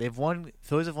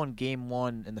 Phillies have won Game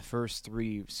 1 in the first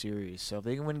 3 series, so if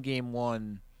they can win Game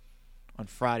 1 on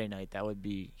Friday night, that would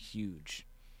be huge.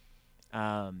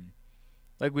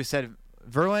 Like we said,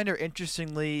 Verlander,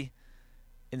 interestingly,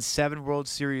 in 7 World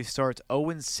Series starts,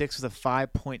 0-6 with a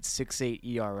 5.68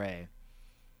 ERA.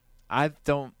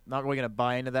 Not really going to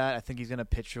buy into that. I think he's going to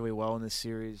pitch really well in this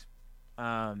series.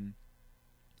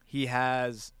 He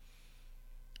has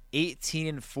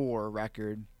 18-4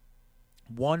 record,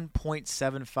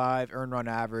 1.75 earned run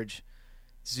average,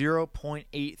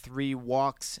 0.83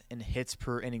 walks and hits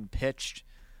per inning pitched.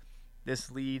 This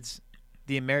leads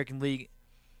the American League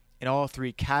in all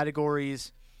 3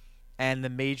 categories and the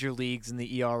major leagues in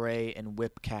the ERA and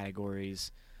WHIP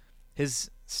categories. His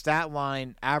stat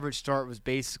line, average start, was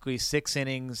basically 6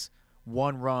 innings,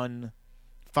 1 run,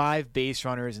 5 base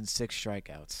runners, and 6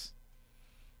 strikeouts.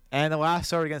 And the last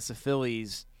start against the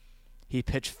Phillies, he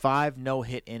pitched 5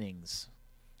 no-hit innings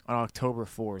on October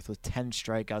 4th with 10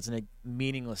 strikeouts in a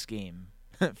meaningless game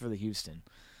for the Houston.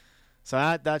 So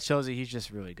that shows that he's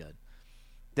just really good.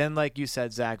 Then, like you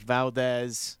said, Zach,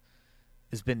 Valdez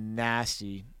has been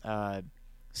nasty.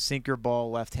 Sinker ball,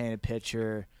 left-handed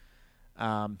pitcher.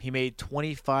 He made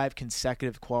 25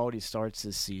 consecutive quality starts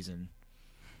this season.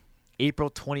 April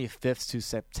 25th to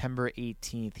September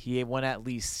 18th, he went at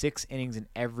least 6 innings in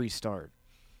every start,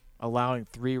 allowing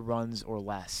 3 runs or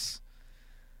less.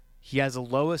 He has the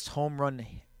lowest home run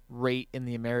rate in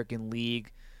the American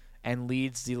League and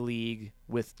leads the league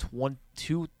with 201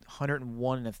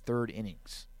 1/3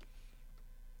 innings.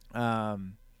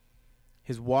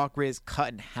 His walk rate is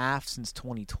cut in half since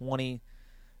 2020.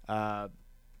 Has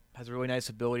a really nice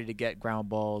ability to get ground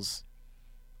balls,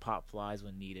 pop flies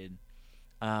when needed.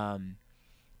 Now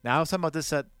I was talking about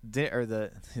this at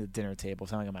the dinner table.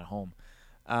 Sounding like I'm at home.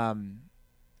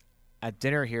 At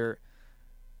dinner here,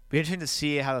 be interesting to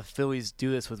see how the Phillies do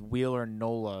this with Wheeler and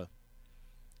Nola.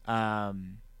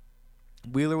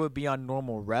 Wheeler would be on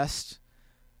normal rest,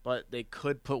 but they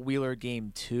could put Wheeler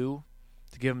game 2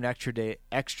 to give him an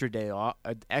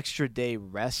extra day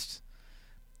rest.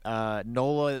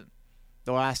 Nola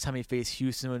the last time he faced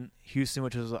Houston,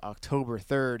 which was October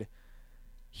 3rd,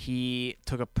 he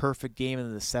took a perfect game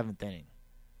in the 7th inning.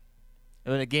 It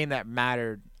was a game that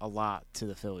mattered a lot to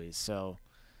the Phillies. So,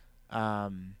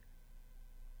 interesting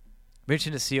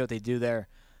to see what they do there.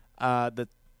 The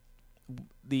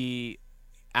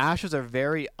Astros are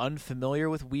very unfamiliar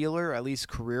with Wheeler, at least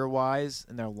career-wise,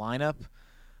 in their lineup.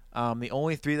 The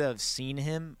only three that have seen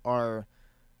him are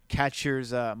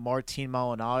catchers Martin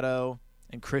Maldonado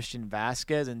and Christian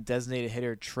Vasquez and designated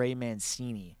hitter Trey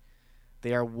Mancini.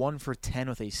 They are 1 for 10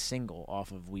 with a single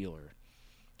off of Wheeler.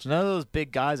 So none of those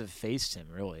big guys have faced him,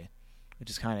 really, which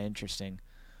is kind of interesting.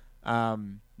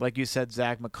 Like you said,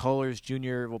 Zach McCullers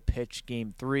Jr. will pitch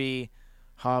Game 3,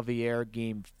 Javier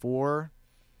Game 4.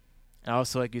 And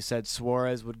also, like you said,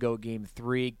 Suarez would go Game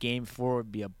 3. Game 4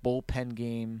 would be a bullpen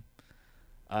game.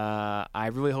 I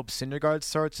really hope Syndergaard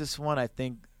starts this one. I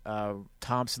think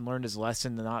Thompson learned his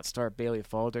lesson to not start Bailey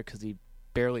Falter because he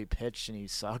barely pitched and he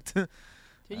sucked.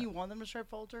 Didn't you want them to start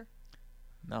Falter?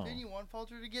 No. Didn't you want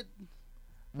Falter to get...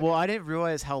 Well, I didn't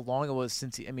realize how long it was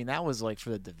since that was like for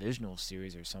the divisional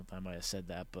series or something. I might have said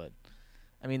that, but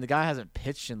the guy hasn't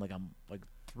pitched in like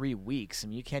 3 weeks.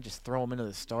 You can't just throw him into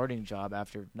the starting job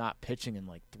after not pitching in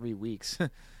like 3 weeks.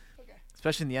 Okay.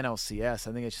 Especially in the NLCS,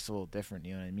 I think it's just a little different.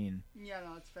 You know what I mean? Yeah,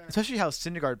 no, it's fair. Especially how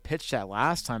Syndergaard pitched that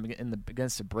last time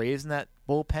against the Braves in that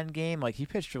bullpen game. Like he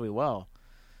pitched really well.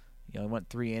 He went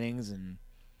 3 innings and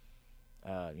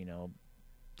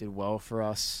did well for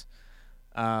us.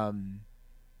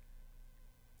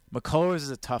 McCullers is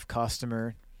a tough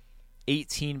customer.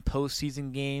 18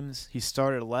 postseason games. He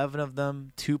started 11 of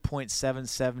them,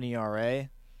 2.77 ERA.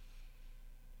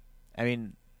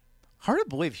 Hard to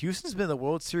believe. Houston's been in the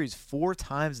World Series 4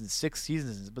 times in 6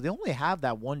 seasons, but they only have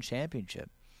that one championship,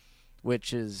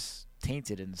 which is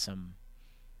tainted in some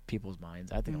people's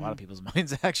minds. I think a lot of people's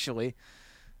minds, actually,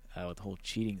 with the whole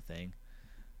cheating thing.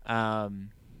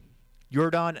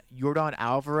 Yordan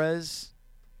Alvarez,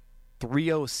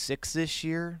 306 this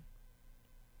year,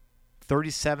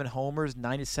 37 homers,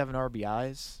 97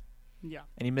 RBIs. Yeah.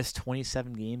 And he missed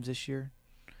 27 games this year.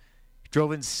 He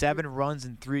drove in 7 runs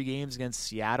in 3 games against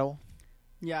Seattle.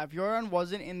 Yeah, if Yordan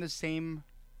wasn't in the same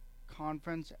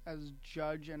conference as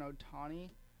Judge and Ohtani,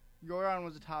 Yordan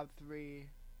was a top 3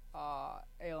 AL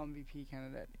MVP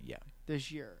candidate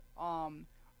this year.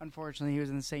 Unfortunately, he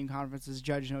was in the same conference as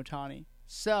Judge and Ohtani.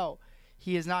 So,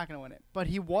 he is not going to win it. But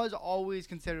he was always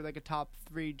considered like a top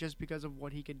 3 just because of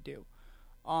what he could do.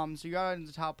 So Yordan's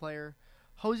a top player.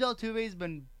 Jose Altuve has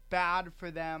been bad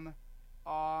for them.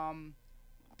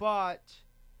 But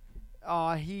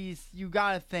you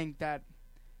got to think that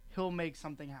he'll make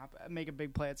something happen, make a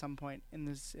big play at some point in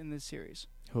this series.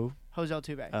 Who? Jose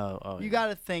Altuve. Oh, you got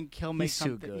to think he'll make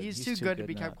something. Too good. He's too good to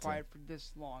be kept quiet for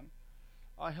this long.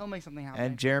 He'll make something happen.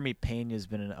 And Jeremy Pena has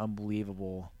been an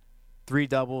unbelievable 3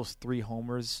 doubles, 3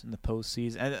 homers in the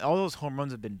postseason. And all those home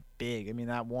runs have been big.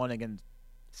 That one against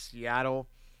Seattle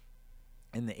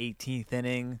in the 18th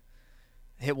inning,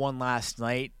 hit one last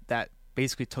night that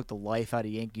basically took the life out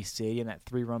of Yankee Stadium, that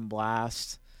 3-run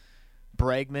blast.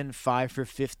 Bregman, 5 for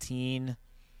 15,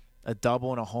 a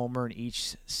double and a homer in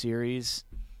each series.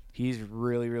 He's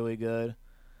really, really good.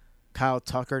 Kyle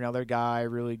Tucker, another guy,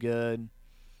 really good.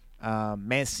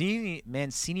 Mancini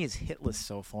is hitless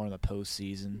so far in the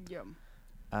postseason. Yeah.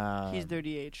 He's their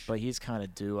DH. But he's kind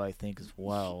of due, I think, as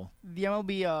well. The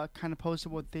MLB kind of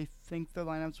posted what they think their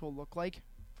lineups will look like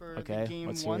for the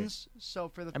game ones. So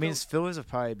for the Phillies will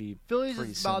probably be Phillies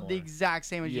pretty is about similar. the exact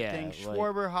same as you think.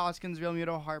 Schwarber, Hoskins,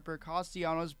 Realmuto, Harper,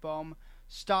 Castellanos, Bohm,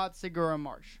 Stott, Segura,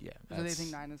 Marsh. Yeah. That's what they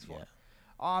think 9 is for.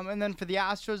 Yeah. And then for the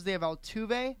Astros, they have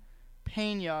Altuve,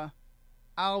 Pena,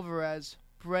 Alvarez,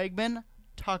 Bregman,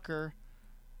 Tucker,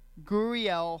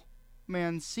 Gurriel,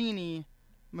 Mancini,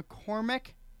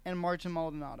 McCormick, and Martin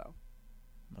Maldonado.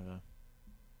 Okay.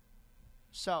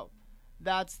 So,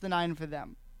 that's the 9 for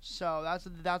them. So, that's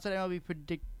what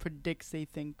MLB predicts they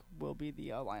think will be the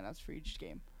lineups for each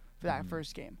game, for that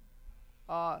first game.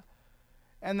 And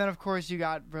then, of course, you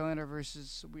got Verlander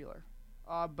versus Wheeler.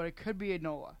 But it could be a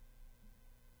Nola,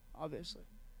 obviously.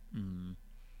 Mm-hmm.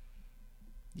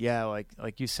 Yeah,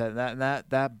 like you said,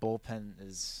 that bullpen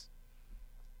is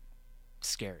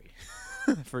scary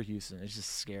for Houston. It's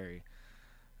just scary.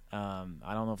 I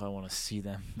don't know if I want to see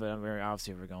them, but I'm very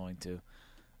obviously we're going to.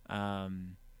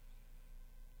 And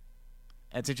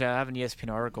since I have an ESPN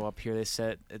article up here,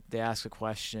 they ask a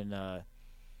question.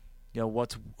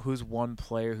 Who's one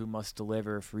player who must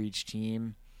deliver for each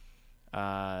team?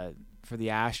 For the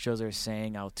Astros, they're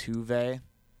saying Altuve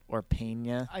or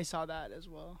Pena. I saw that as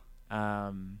well.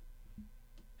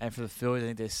 And for the Phillies, I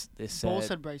think they said Both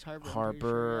said Bryce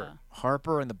Harper.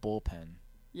 Harper and the bullpen.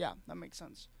 Yeah, that makes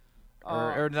sense.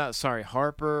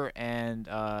 Harper and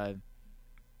Harper.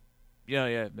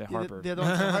 The other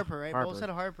one said Harper, right? Both said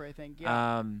Harper, I think.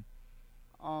 Yeah.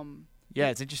 Yeah,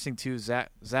 it's interesting too.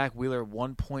 Zach Wheeler,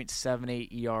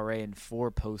 1.78 ERA in 4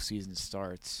 postseason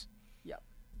starts. Yep.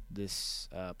 This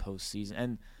postseason,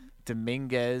 and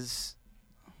Dominguez,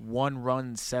 1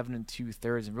 run, 7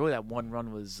 2/3, and really that 1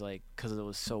 run was like because it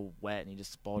was so wet, and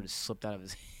the ball just slipped out of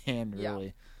his hand.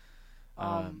 Really.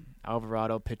 Yeah.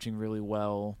 Alvarado pitching really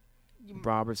well.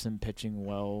 Robertson pitching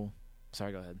well.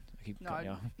 Sorry, go ahead.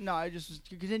 I just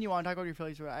continue on. Talk about your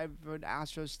Phillies. I have an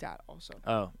Astros stat also.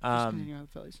 Oh, just continue on the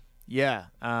Phillies. Yeah.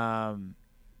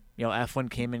 F1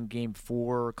 came in Game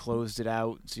 4, closed it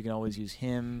out, so you can always use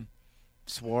him.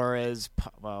 Suarez,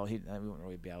 he won't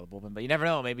really be out of the bullpen, but you never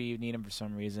know. Maybe you need him for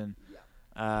some reason.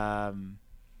 Yeah.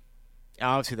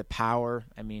 Obviously, the power.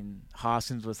 I mean,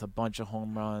 Hoskins with a bunch of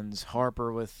home runs.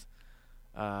 Harper with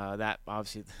that,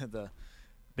 obviously, the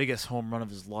biggest home run of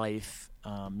his life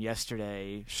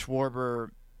yesterday. Schwarber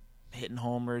hitting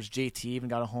homers. JT even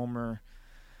got a homer.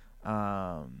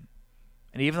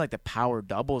 And even like the power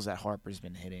doubles that Harper's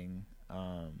been hitting.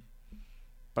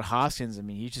 But Hoskins, I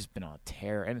mean, he's just been on a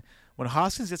tear. And when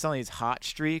Hoskins gets on these hot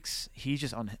streaks, he's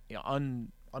just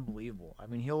unbelievable. I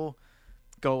mean, he'll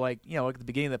go like at the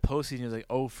beginning of the postseason, he was like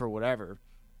 0 for whatever.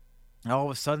 And all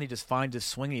of a sudden, he just finds his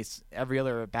swing. He's every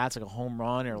other at bat's like a home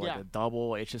run or like a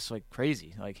double. It's just like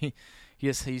crazy. Like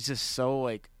he's just so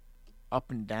like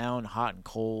up and down, hot and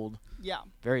cold. Yeah,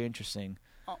 very interesting.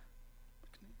 Oh.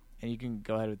 And you can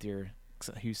go ahead with your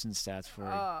Houston stats for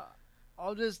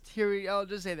I'll just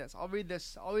say this. I'll read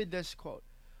this quote.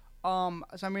 So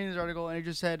I'm reading this article, and it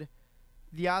just said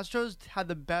the Astros had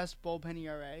the best bullpen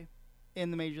ERA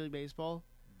in the Major League Baseball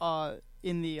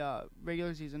in the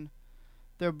regular season.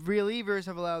 The relievers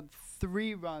have allowed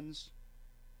 3 runs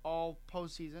all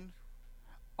postseason,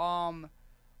 all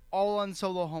on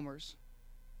solo homers,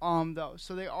 though.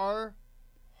 So they are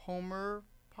homer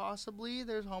possibly.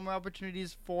 There's homer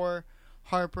opportunities for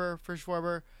Harper, for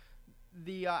Schwarber.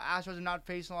 The Astros are not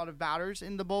facing a lot of batters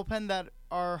in the bullpen that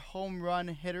are home run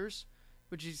hitters,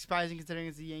 which is surprising considering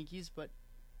it's the Yankees, but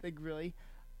like really.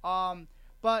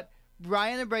 But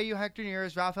Ryan Abreu, Hector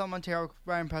Neris, Rafael Montero,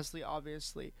 Ryan Presley,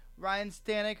 obviously. Ryan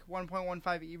Stanek,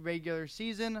 1.15 regular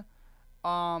season.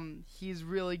 He's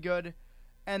really good.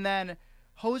 And then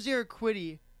Jose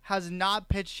Urquidy has not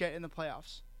pitched yet in the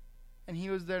playoffs. And he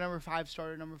was their number 5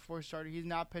 starter, number 4 starter. He's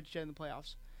not pitched yet in the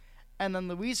playoffs. And then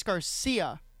Luis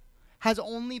Garcia has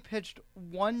only pitched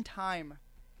 1 time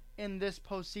in this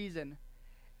postseason.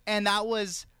 And that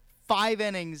was 5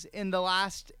 innings in the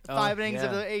last 5 innings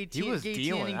of the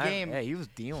 18-inning game. He was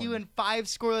dealing. He went 5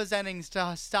 scoreless innings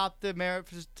to stop to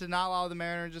not allow the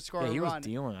Mariners to score a run. He was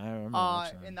dealing. I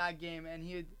remember in that game,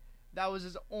 and that was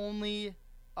his only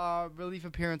relief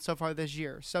appearance so far this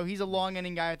year. So he's a long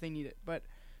inning guy if they need it. But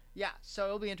yeah, so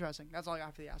it'll be interesting. That's all I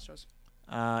got for the Astros.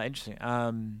 Interesting.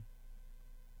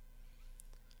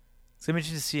 It's going to be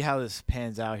interesting to see how this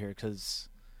pans out here because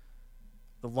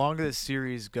the longer the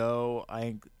series go, I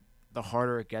think the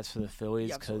harder it gets for the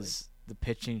Phillies because the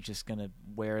pitching is just going to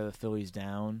wear the Phillies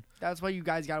down. That's why you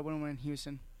guys got to win in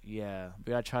Houston. Yeah. We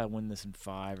got to try to win this in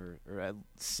 5 or at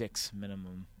 6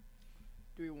 minimum.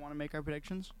 Do we want to make our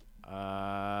predictions? We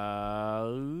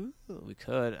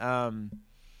could. A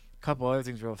couple other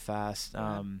things real fast.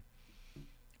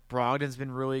 Brogdon's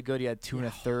been really good. He had 2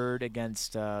 1/3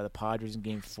 against the Padres in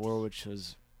Game 4, which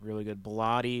was really good.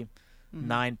 Bellotti,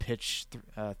 9 pitch,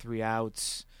 3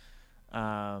 outs.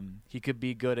 He could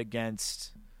be good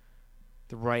against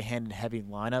the right-handed heavy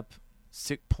lineup.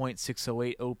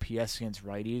 6.608 OPS against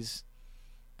righties,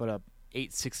 but a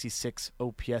 866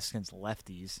 OPS against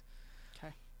lefties.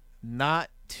 Okay. Not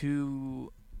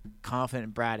too confident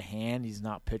in Brad Hand. He's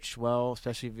not pitched well,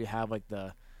 especially if you have like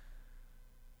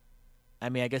I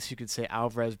guess you could say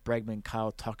Alvarez, Bregman,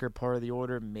 Kyle Tucker part of the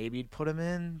order. Maybe you'd put him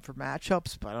in for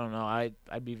matchups, but I don't know.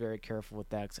 I'd be very careful with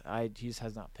that because he just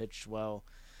has not pitched well.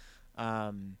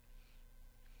 And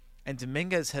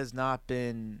Dominguez has not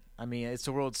been. It's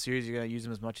the World Series. You're going to use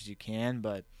him as much as you can,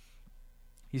 but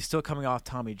he's still coming off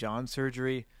Tommy John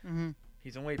surgery. Mm-hmm.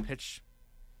 He's only pitched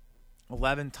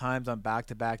 11 times on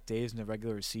back-to-back days in the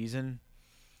regular season,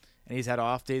 and he's had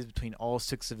off days between all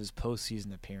 6 of his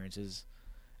postseason appearances.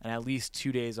 And at least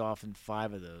 2 days off in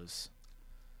 5 of those.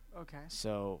 Okay.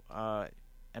 So,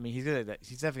 he's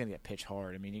definitely gonna get pitched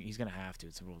hard. He's gonna have to.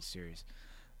 It's a World Series.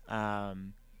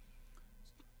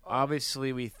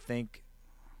 Obviously, we think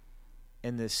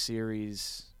in this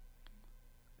series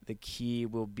the key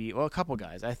will be a couple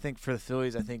guys. I think for the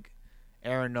Phillies,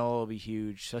 Aaron Nola will be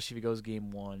huge, especially if he goes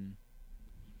game 1.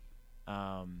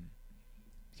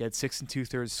 He had 6 2/3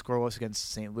 scoreless against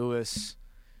St. Louis.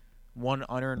 1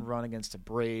 unearned run against the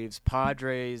Braves.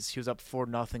 Padres, he was up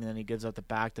 4-0, and then he gives up the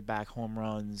back-to-back home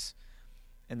runs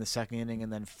in the second inning,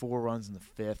 and then 4 runs in the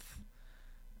 5th.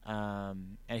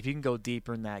 And if you can go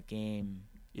deeper in that game,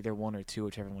 either 1 or 2,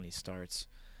 whichever one he starts,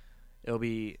 it'll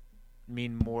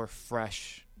mean more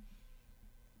fresh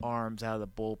arms out of the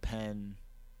bullpen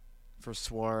for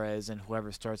Suarez and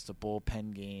whoever starts the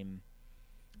bullpen game.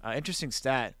 Interesting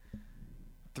stat.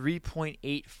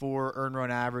 3.84 earned run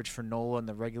average for Nola in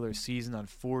the regular season on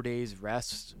 4 days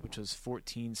rest, which was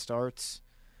 14 starts.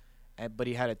 But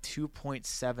he had a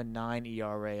 2.79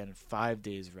 ERA on 5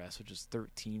 days rest, which is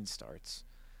 13 starts.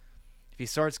 If he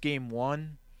starts game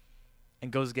 1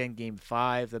 and goes again game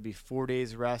 5, that'd be 4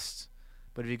 days rest.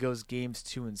 But if he goes games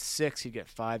 2 and 6, he'd get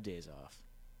 5 days off.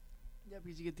 Yeah,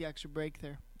 because you get the extra break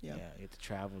there. Yeah, you get the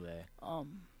travel day.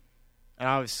 And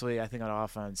obviously, I think on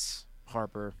offense,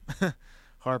 Harper's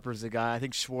the guy. I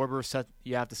think Schwarber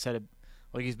you have to set it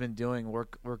like he's been doing,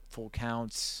 work full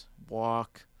counts,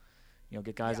 walk,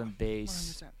 get guys on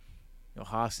base. 100%.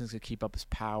 Hoskins could keep up his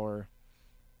power.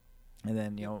 And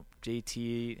then,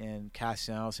 JT and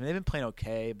Castellanos, they've been playing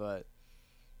okay, but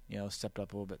stepped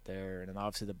up a little bit there. And then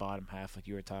obviously the bottom half, like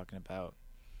you were talking about,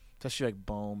 especially like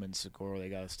Bohm and Segura, they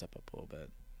got to step up a little bit.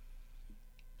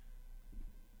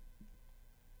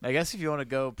 I guess if you want to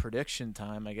go prediction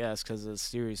time, because the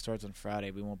series starts on Friday,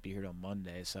 we won't be here till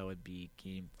Monday, so it would be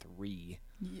game 3.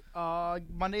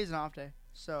 Monday's an off day,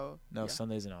 so... No,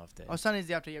 Sunday's an off day. Oh, Sunday's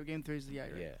the off day. Yeah, game 3 is the...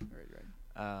 Right. Yeah.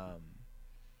 Right.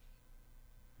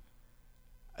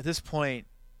 At this point,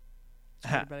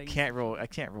 I can't roll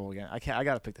again. I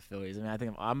got to pick the Phillies. I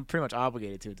think I'm pretty much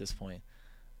obligated to at this point.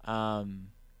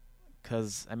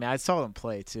 Because, I saw them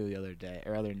play, too, the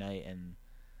other night, and...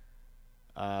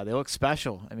 they look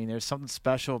special. There's something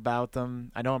special about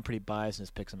them. I know I'm pretty biased in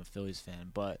this pick. I'm a Phillies fan,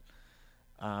 but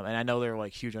and I know they're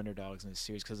like huge underdogs in this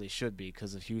series because they should be,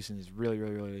 because of Houston is really,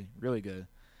 really, really, really good.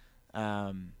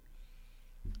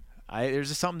 There's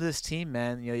just something to this team,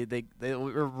 man. It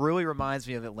really reminds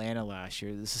me of Atlanta last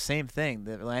year. It's the same thing.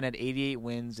 Atlanta had 88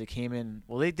 wins. They came in.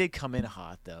 Well, they did come in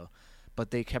hot though, but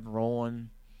they kept rolling,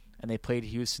 and they played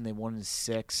Houston. They won in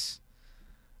 6.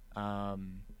 I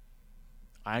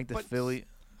think Philly.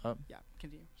 Yeah,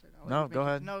 continue. No, go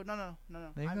ahead. No. Go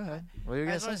ahead. What are you I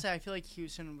gonna just want say? to say I feel like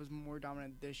Houston was more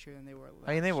dominant this year than they were last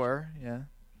they year. were, yeah.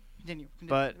 Continue.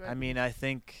 But I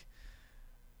think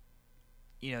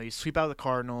you sweep out the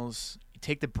Cardinals, you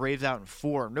take the Braves out in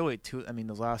 4, and really 2.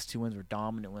 Those last 2 wins were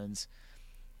dominant wins.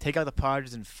 Take out the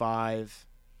Padres in 5,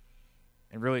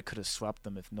 and really could have swept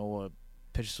them if Nola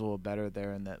pitched a little better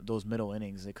there in those middle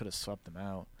innings. They could have swept them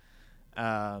out.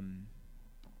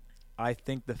 I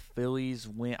think the Phillies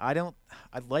win.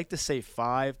 I'd like to say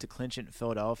 5 to clinch it in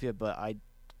Philadelphia, but I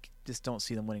just don't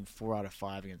see them winning 4 out of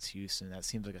 5 against Houston. That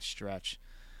seems like a stretch.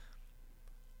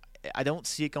 I don't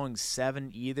see it going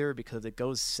 7 either, because if it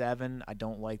goes 7, I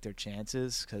don't like their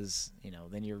chances, because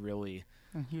then you're really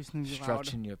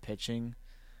stretching your pitching.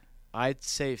 I'd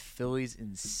say Phillies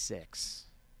in 6.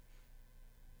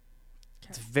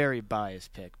 It's a very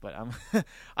biased pick, but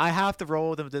I have to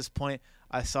roll with them at this point.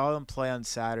 I saw them play on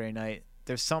Saturday night.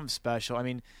 There's something special.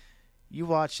 You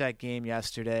watched that game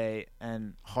yesterday,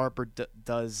 and Harper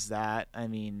does that.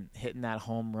 Hitting that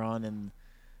home run and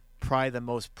probably the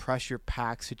most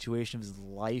pressure-packed situation of his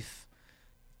life,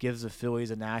 gives the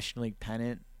Phillies a National League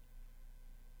pennant.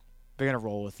 They're going to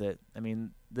roll with it.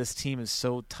 This team is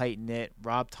so tight-knit.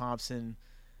 Rob Thompson,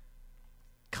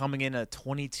 coming in a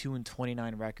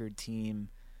 22-29 record team,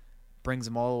 brings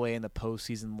them all the way in the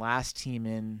postseason. Last team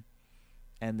in,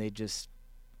 and they just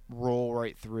roll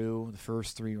right through the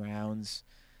first 3 rounds.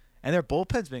 And their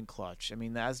bullpen's been clutch.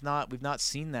 We've not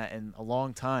seen that in a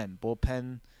long time.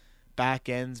 Bullpen back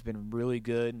end's been really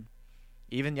good.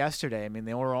 Even yesterday,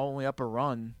 they were only up a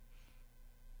run.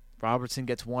 Robertson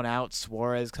gets 1 out.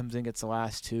 Suarez comes in, gets the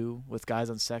last 2 with guys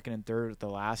on second and third with the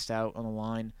last out on the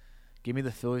line. Give me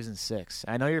the Phillies in 6.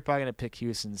 I know you're probably going to pick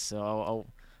Houston, so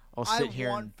I'll sit here.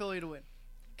 I want Philly to win.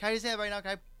 Can I just say it right now?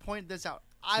 Can I point this out?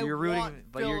 So you're going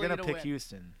to pick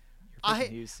Houston. You're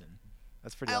picking Houston.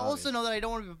 That's pretty obvious. I also know that I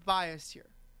don't want to be biased here.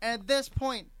 And at this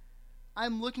point,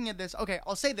 I'm looking at this. Okay,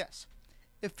 I'll say this.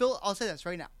 I'll say this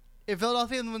right now. If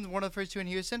Philadelphia wins one of the first 2 in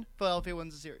Houston, Philadelphia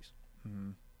wins the series.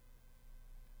 Mm-hmm.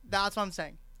 That's what I'm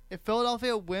saying. If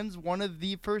Philadelphia wins one of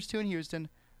the first 2 in Houston,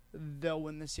 they'll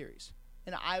win the series.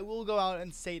 And I will go out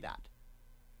and say that.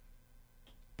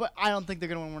 But I don't think they're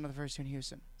going to win one of the first 2 in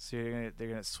Houston. So they're going to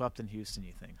get swept in Houston,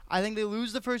 you think? I think they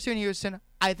lose the first 2 in Houston.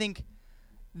 I think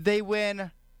they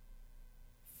win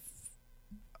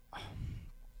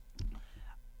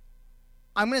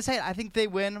I'm going to say it. I think they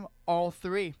win all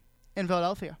 3 in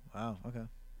Philadelphia. Wow. Okay.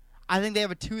 I think they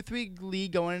have a 2-3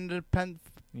 lead going into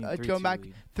going back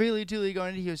 3-2 lead going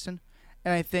into Houston,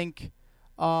 and I think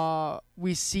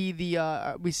we see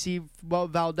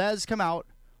Valdez come out,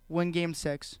 win Game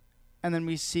 6, and then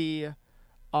we see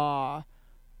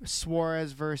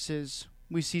Suarez versus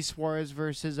Christian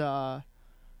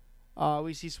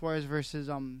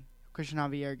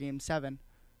Javier Game 7,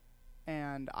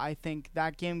 and I think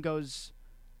that game goes.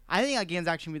 I think that game's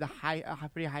actually going to be a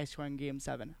pretty high scoring Game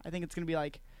 7. I think it's going to be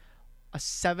like a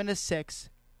 7-6,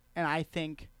 and I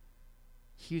think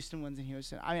Houston wins in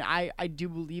Houston. I mean, I do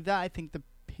believe that. I think the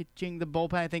pitching, the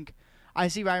bullpen. I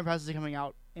see Ryan Pressly coming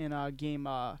out in a game.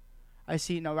 Ryan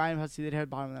Pressly, they'd hit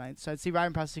bottom of the ninth, so I'd see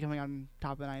Ryan Pressly coming out on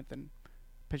top of the ninth and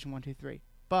pitching 1, 2, 3.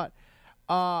 But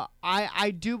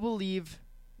I do believe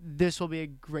this will be a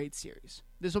great series.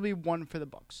 This will be one for the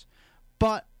books.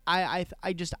 But I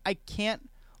can't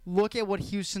look at what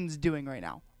Houston's doing right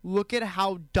now. Look at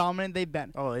how dominant they've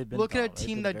been. Oh, they've been. Look at a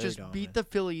team that just beat the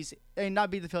Phillies,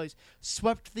 not beat the Phillies,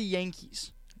 swept the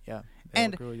Yankees. Yeah, they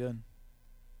look really good.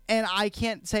 And I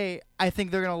can't say I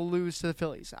think they're gonna lose to the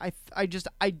Phillies.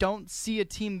 I don't see a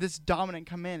team this dominant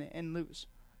come in and lose.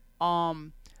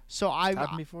 So it's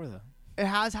happened before though. It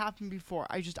has happened before.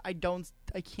 I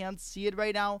can't see it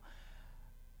right now.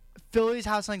 Phillies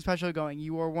have something special going.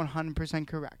 You are 100%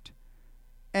 correct.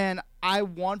 And I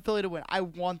want Philly to win. I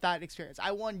want that experience.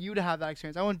 I want you to have that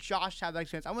experience. I want Josh to have that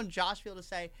experience. I want Josh to be able to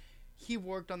say he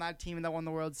worked on that team and that won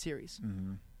the World Series.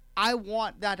 Mm-hmm. I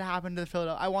want that to happen to the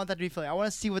Philadelphia. I want that to be Philly. I want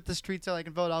to see what the streets are like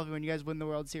in Philadelphia when you guys win the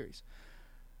World Series.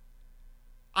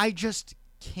 I just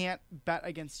can't bet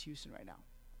against Houston right now.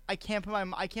 I can't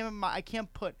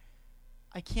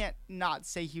not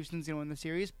say Houston's gonna win the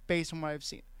series based on what I've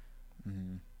seen.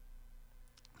 Mm-hmm.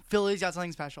 Philly's got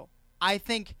something special. I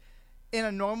think in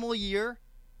a normal year,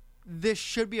 this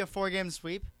should be a 4-game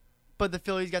sweep, but the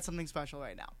Phillies got something special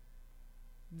right now.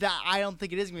 That I don't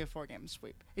think it is going to be a 4-game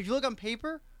sweep. If you look on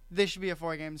paper, this should be a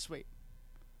 4-game sweep.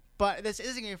 But this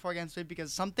isn't going to be a 4-game sweep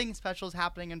because something special is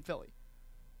happening in Philly.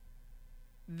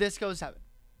 This goes 7.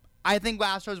 I think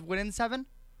Astros win in 7,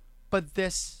 but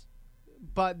this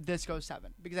goes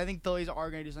 7 because I think Phillies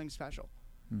are going to do something special.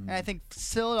 Mm-hmm. And I think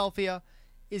Philadelphia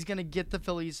is going to get the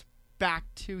Phillies back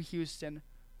to Houston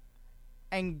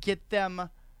and get them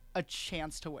a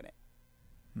chance to win it.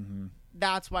 Mm-hmm.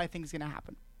 That's what I think is going to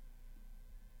happen.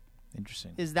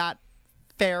 Interesting. Is that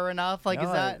fair enough? Like, no,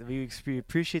 is that? We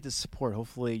appreciate the support.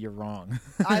 Hopefully, you're wrong.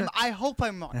 I hope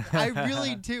I'm wrong. I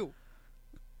really do.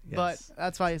 Yes. But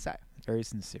that's why I say. Very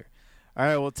sincere. All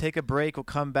right, we'll take a break. We'll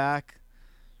come back.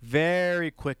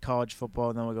 Very quick college football,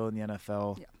 and then we'll go in the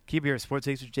NFL. Yeah. Keep it here. Sports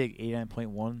Takes with Jake,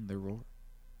 89.1, The Roar.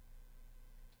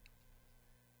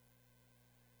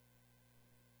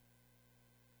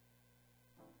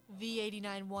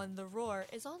 V89.1 The Roar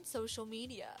is on social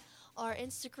media. Our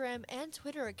Instagram and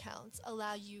Twitter accounts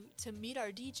allow you to meet our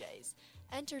DJs,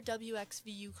 enter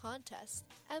WXVU contests,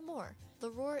 and more. The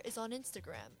Roar is on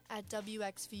Instagram at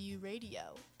WXVU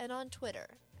Radio and on Twitter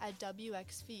at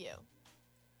WXVU.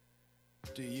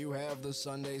 Do you have the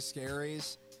Sunday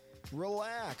scaries?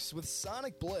 Relax with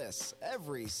Sonic Bliss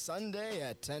every Sunday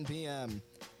at 10 p.m.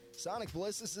 Sonic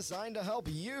Bliss is designed to help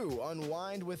you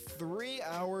unwind with 3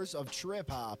 hours of trip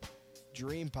hop,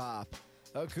 dream pop,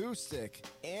 acoustic,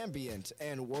 ambient,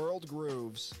 and world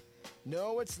grooves.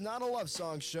 No, it's not a love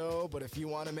song show, but if you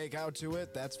want to make out to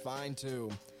it, that's fine too.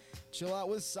 Chill out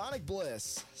with Sonic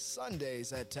Bliss,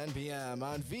 Sundays at 10 p.m.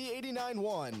 on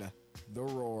V89.1, The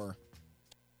Roar.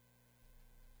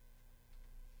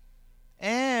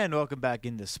 And welcome back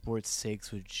into Sports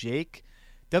Takes with Jake.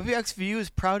 WXVU is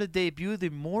proud to debut the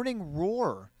Morning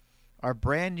Roar, our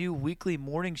brand new weekly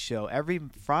morning show every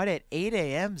Friday at 8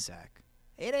 a.m., Zach.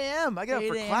 8 a.m. I get up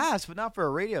for class, but not for a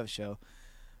radio show.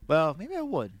 Well, maybe I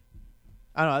would.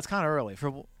 I don't know. That's kind of early.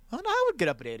 I would get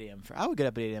up at 8 a.m. I would get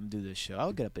up at 8 a.m. to do this show. I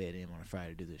would get up at 8 a.m. on a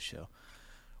Friday to do this show.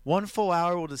 1 full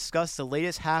hour, we'll discuss the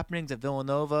latest happenings at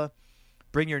Villanova,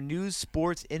 bring your news,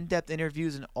 sports, in-depth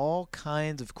interviews, and all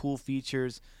kinds of cool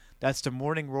features. That's the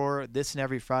Morning Roar, this and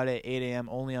every Friday at 8 a.m.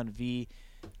 only on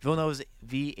Villanova's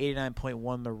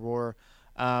V89.1 The Roar.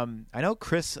 I know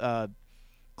Chris,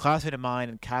 classmate of mine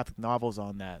in Catholic Novels,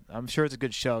 on that. I'm sure it's a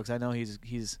good show because I know he's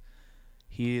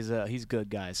a good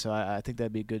guy. So I think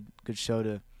that'd be a good show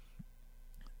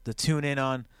to tune in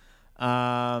on.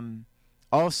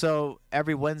 Also,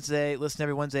 listen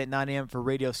every Wednesday at 9 a.m. for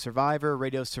Radio Survivor.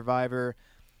 Radio Survivor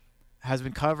has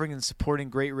been covering and supporting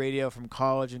great radio from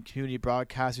college and community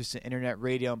broadcasters to internet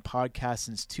radio and podcasts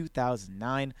since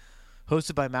 2009.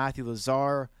 Hosted by Matthew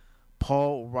Lazar,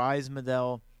 Paul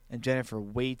Reismadel, and Jennifer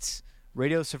Waits.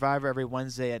 Radio Survivor every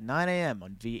Wednesday at 9 a.m.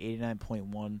 on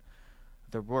V89.1.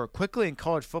 The Roar. Quickly in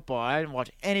college football, I didn't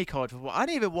watch any college football. I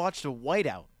didn't even watch the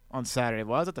whiteout on Saturday.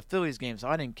 Well, I was at the Phillies game, so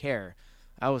I didn't care.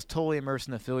 I was totally immersed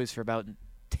in the Phillies for about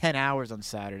 10 hours on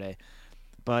Saturday.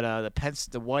 But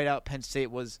the whiteout Penn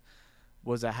State was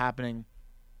happening,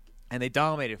 and they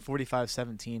dominated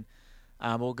 45-17.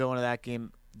 We'll go into that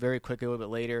game very quickly a little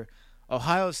bit later.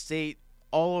 Ohio State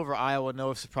all over Iowa,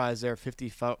 no surprise there,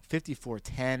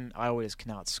 54-10. Iowa just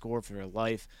cannot score for their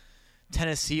life.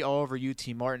 Tennessee all over UT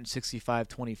Martin,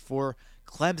 65-24.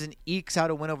 Clemson ekes out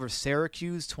a win over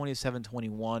Syracuse,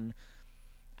 27-21.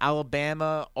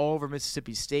 Alabama all over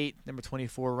Mississippi State, number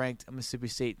 24 ranked Mississippi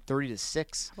State,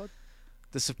 30-6.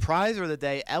 The surpriser of the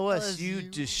day,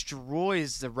 LSU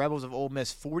destroys the Rebels of Ole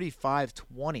Miss,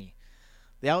 45-20.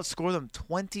 They outscore them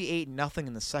 28-0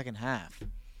 in the second half.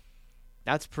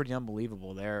 That's pretty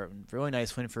unbelievable there. Really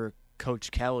nice win for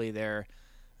Coach Kelly there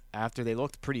after they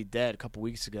looked pretty dead a couple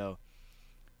weeks ago.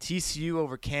 TCU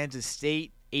over Kansas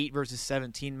State, 8 versus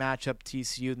 17 matchup.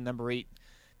 TCU, the number 8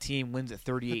 team, wins at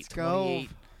 38-28.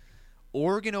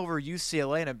 Oregon over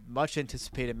UCLA in a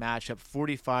much-anticipated matchup,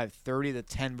 45-30. The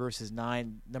 10 versus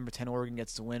 9. Number 10 Oregon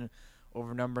gets the win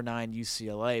over number 9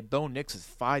 UCLA. Bo Nix has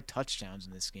 5 touchdowns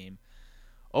in this game.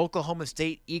 Oklahoma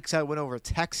State ekes out a win over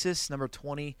Texas, number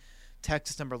 20.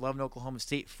 Texas, number 11, Oklahoma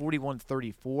State,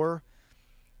 41-34.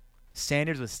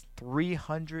 Sanders with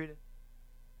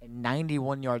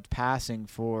 391 yards passing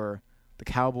for the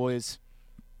Cowboys.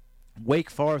 Wake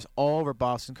Forest all over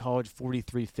Boston College,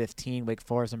 43-15. Wake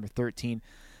Forest, number 13.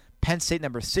 Penn State,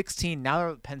 number 16.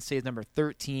 Now Penn State is number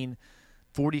 13,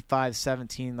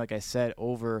 45-17, like I said,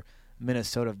 over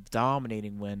Minnesota.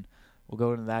 Dominating win. We'll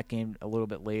go into that game a little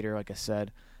bit later, like I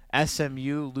said.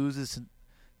 SMU loses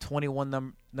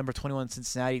 21. Number 21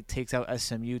 Cincinnati takes out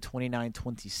SMU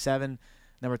 29-27.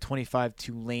 Number 25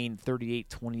 Tulane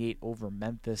 38-28 over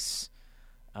Memphis.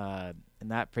 And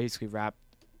that basically wrapped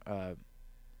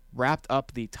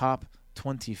up the top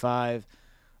 25.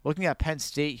 Looking at Penn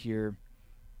State here,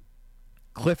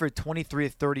 Clifford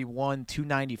 23-31,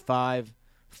 295,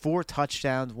 4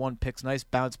 touchdowns, 1 pick. Nice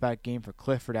bounce back game for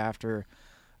Clifford after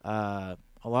a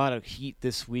lot of heat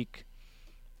this week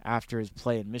after his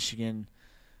play in Michigan.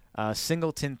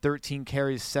 Singleton 13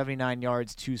 carries, 79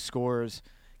 yards, 2 scores.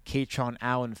 Katron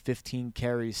Allen 15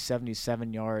 carries,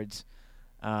 77 yards.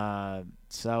 So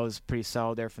that was pretty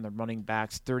solid there from the running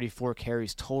backs. 34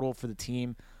 carries total for the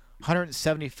team.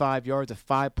 175 yards, a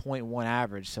 5.1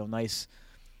 average. So nice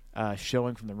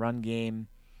showing from the run game.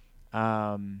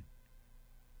 Oh,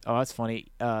 that's funny.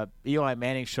 Eli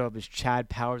Manning showed up as Chad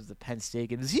Powers at the Penn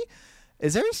State game. Does he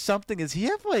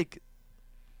have like...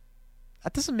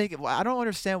 That doesn't make it... I don't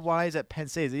understand why he's at Penn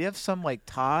State. Does he have some like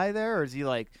tie there, or is he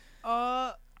like...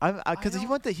 Because he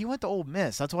went to Ole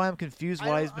Miss. That's why I'm confused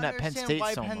why he's been at Penn State so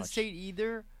much. I don't understand Penn State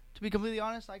either. To be completely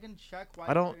honest, I can check why.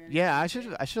 I don't. Yeah, I should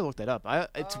have looked that up.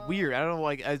 It's weird. I don't know.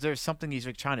 Like, is there something he's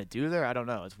like trying to do there? I don't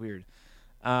know. It's weird.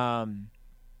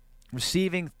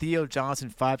 Receiving, Theo Johnson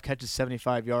 5 catches,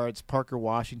 75 yards. Parker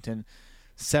Washington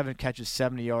 7 catches,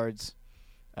 70 yards.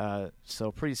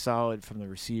 So pretty solid from the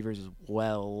receivers as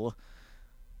well.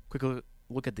 Quick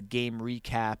look at the game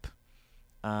recap.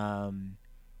 Of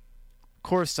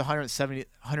course,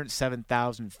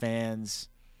 107,000 fans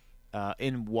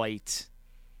in white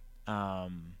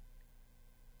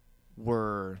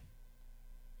were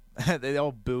they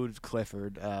all booed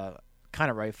Clifford, kind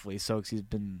of rightfully so, because he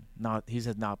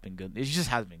has not been good. He just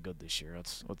hasn't been good this year.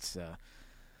 Let's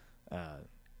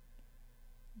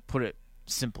put it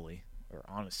simply or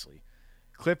honestly.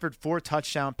 Clifford 4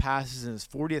 touchdown passes in his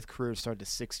 40th career start to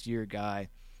 6th-year guy.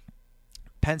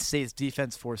 Penn State's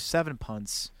defense forced 7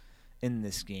 punts in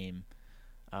this game.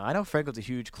 I know Frankel's a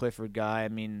huge Clifford guy. I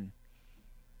mean,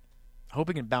 I hope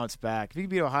he can bounce back. If he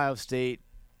can beat Ohio State,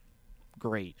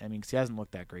 great. I mean, because he hasn't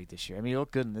looked that great this year. I mean, he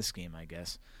looked good in this game, I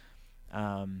guess.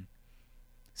 So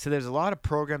there's a lot of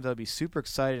programs that would be super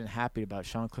excited and happy about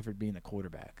Sean Clifford being the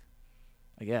quarterback.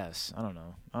 I guess. I don't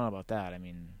know about that. I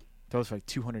mean, throws for like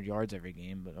 200 yards every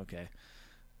game, but okay.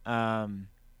 But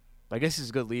I guess he's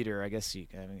a good leader. I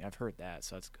mean, I've heard that,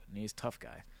 so that's good. And he's a tough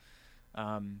guy.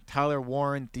 Tyler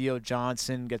Warren, Theo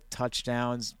Johnson get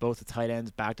touchdowns, both the tight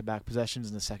ends, back-to-back possessions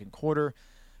in the second quarter,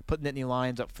 put Nittany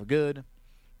Lions up for good.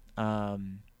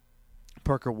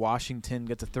 Parker Washington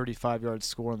gets a 35-yard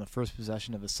score on the first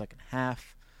possession of the second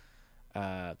half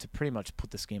to pretty much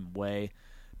put this game away.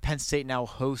 Penn State now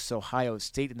hosts Ohio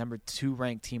State, the number 2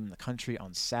 ranked team in the country,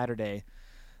 on Saturday.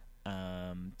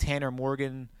 Tanner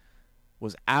Morgan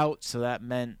was out, so that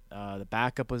meant the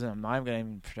backup was in. I'm not even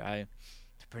going to try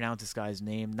to pronounce this guy's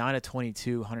name. 9 of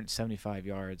 22, 175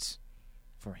 yards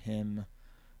for him.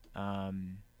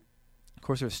 Of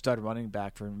course, there's a stud running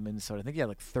back for Minnesota. I think he had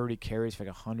like 30 carries for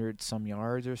like 100-some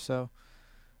yards or so.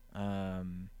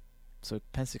 So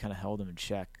Penn State kind of held him in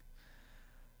check.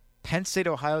 Penn State,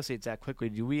 Ohio State, Zach, quickly,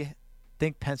 do we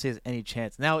think Penn State has any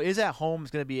chance? Now, is at home. It's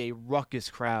going to be a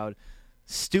ruckus crowd.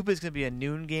 Stupid is going to be a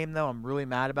noon game, though. I'm really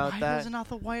mad about that.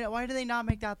 Why do they not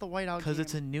make that the whiteout game? Because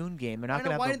it's a noon game. They're not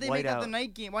going to have the whiteout. Why did they make that the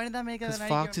night game? Why did that make that the night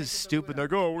game? Because Fox is stupid. They're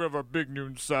like, oh, we have a big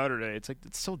noon Saturday. It's like,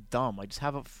 it's so dumb. Like, just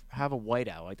have a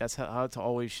whiteout. Like, that's how it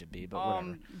always should be, but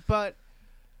whatever. But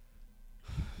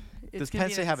does Penn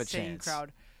State have a chance?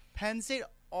 Crowd. Penn State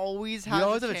always has a chance. We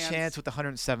always have a chance with the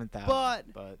 107,000.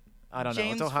 But I don't know.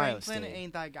 James it's Ohio Franklin State.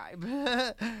 ain't that guy.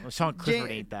 Well, Sean Clifford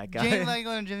ain't that guy. James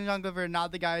Franklin and Sean Clifford are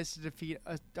not the guys to defeat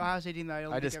a Ohio State team that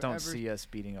I just don't see us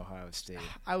beating Ohio State.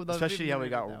 I would love especially how we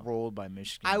got rolled by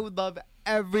Michigan. I would love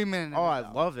every minute. Oh,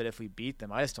 I'd love it if we beat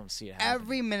them. I just don't see it happening.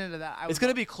 Every minute of that. It's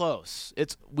going to be close.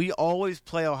 We always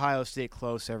play Ohio State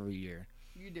close every year.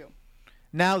 You do.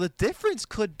 Now, the difference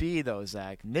could be, though,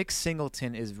 Zach, Nick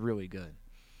Singleton is really good.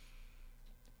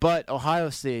 But Ohio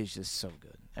State is just so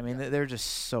good. I mean, they're just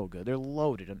so good. They're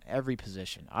loaded on every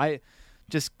position.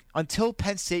 Until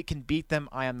Penn State can beat them,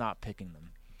 I am not picking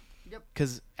them. Yep.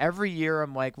 Because every year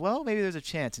I'm like, well, maybe there's a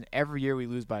chance. And every year we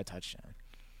lose by a touchdown.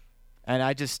 And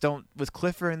I just don't, with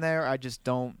Clifford in there, I just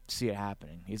don't see it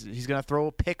happening. He's going to throw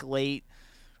a pick late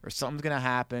or something's going to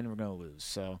happen. We're going to lose.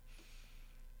 So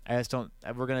I just don't,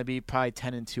 we're going to be probably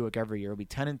 10-2 like every year. We'll be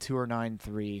 10-2 or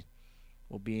 9-3.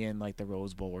 We'll be in like the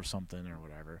Rose Bowl or something or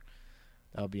whatever.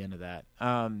 That'll be into that.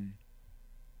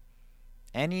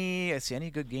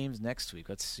 Any good games next week?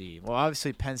 Let's see. Well,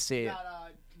 obviously Penn State. We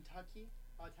got Kentucky,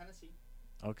 Tennessee.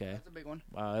 Okay. That's a big one.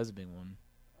 Wow, that's a big one.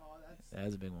 Oh,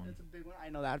 that's a big one. That's a big one. I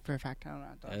know that for a fact. I don't know.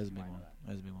 That is a big one.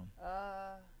 That's a big one.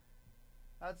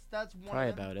 That's one. Probably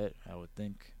about it, I would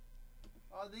think.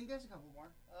 I think there's a couple more.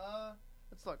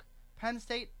 Let's look. Penn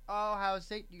State, Ohio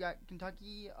State. You got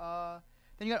Kentucky.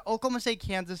 Then you got Oklahoma State,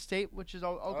 Kansas State, which is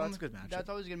Oklahoma. That's a good matchup. That's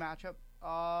always a good matchup.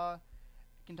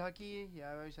 Kentucky, yeah,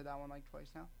 I already said that one like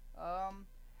twice now.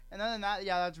 And other than that,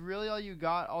 yeah, that's really all you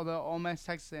got. Although Ole Miss,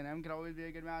 Texas A&M could always be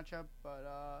a good matchup,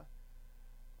 but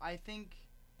I think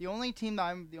the only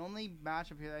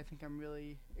matchup here that I think I'm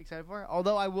really excited for.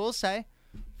 Although I will say,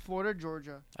 Florida,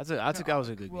 Georgia. That was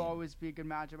a good game. Will always be a good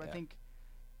matchup. Yeah. I think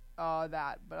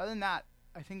that. But other than that,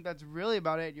 I think that's really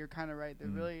about it. You're kind of right. There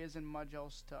really isn't much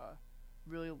else to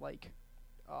really like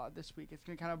this week. It's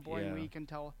gonna be kind of boring week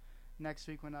until next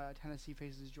week when Tennessee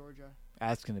faces Georgia.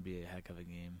 That's gonna be a heck of a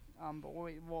game. But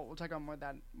we'll talk about more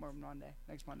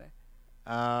next Monday.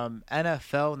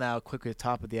 NFL now, quickly at the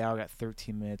top of the hour. Got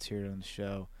 13 minutes here on the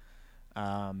show.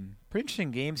 Pretty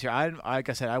interesting games here. Like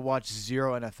I said, I watched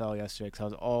zero NFL yesterday because I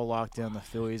was all locked in on the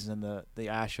Phillies and the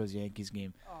Astros-Yankees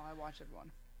game. Oh, I watched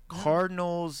everyone.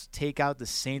 Cardinals take out the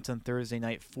Saints on Thursday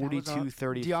night,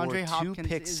 42-34. DeAndre Hopkins 2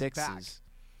 pick sixes.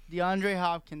 DeAndre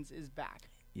Hopkins is back.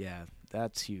 Yeah,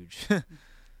 that's huge.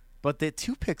 But the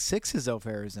 2 pick sixes over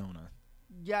Arizona.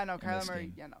 Yeah, no, Kyler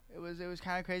Murray. Yeah, no, it was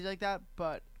kind of crazy like that,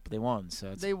 but they won.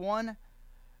 So they won.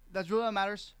 That's really what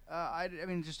matters. I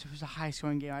mean, just it was a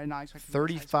high-scoring game. I did not expect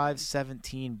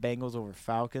 35-17 Bengals over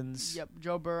Falcons. Yep,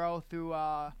 Joe Burrow threw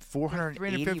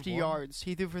 350 yards.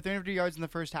 He threw for 350 yards in the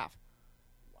first half.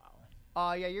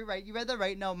 Yeah, you're right. You read that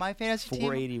right. No, my fantasy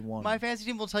 481. My fantasy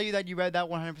team will tell you that you read that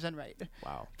 100% right.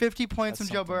 Wow. 50 points from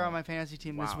Joe Burrow on my fantasy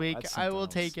team this week. I will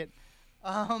take it.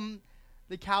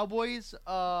 The Cowboys.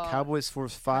 Cowboys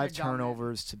forced 5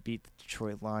 turnovers to beat the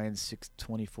Detroit Lions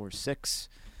 24-6.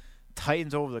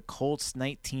 Titans over the Colts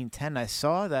 19-10. I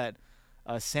saw that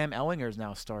Sam Ellinger is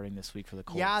now starting this week for the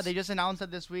Colts. Yeah, they just announced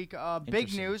that this week.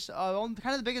 Big news. Kind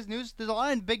of the biggest news. There's a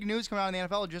lot of big news coming out in the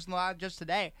NFL just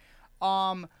today.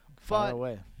 Far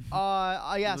away.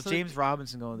 Yeah. So James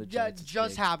Robinson going to the Jets. Yeah,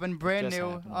 just happened. Brand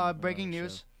new. Breaking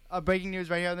news. Breaking news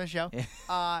right here on the show.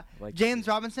 James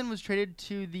Robinson was traded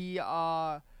to the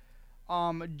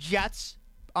Jets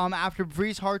after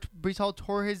Breece Hall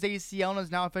tore his ACL and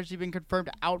has now officially been confirmed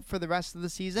out for the rest of the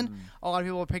season. A lot of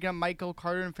people are picking up Michael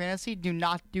Carter in fantasy. Do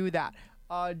not do that.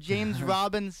 James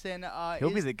Robinson.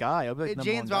 He'll be the guy. He'll be like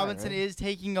James Robinson is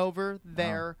taking over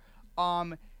there.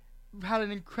 Had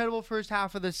an incredible first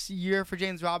half of this year for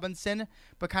James Robinson,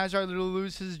 but kind of started to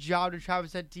lose his job to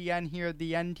Travis Etienne here at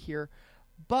the end here.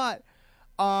 But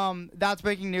that's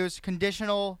breaking news.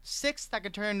 Conditional 6th that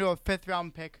could turn into a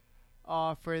 5th-round pick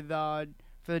for the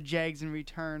Jags in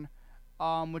return,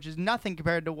 which is nothing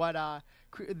compared to what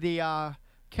the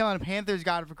Carolina Panthers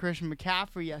got for Christian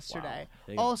McCaffrey yesterday.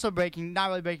 Wow. Also not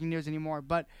really breaking news anymore,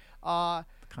 but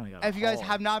if you guys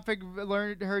have not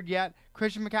heard yet,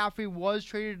 Christian McCaffrey was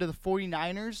traded to the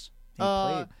 49ers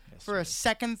for a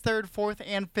second, third, fourth,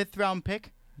 and fifth round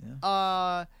pick.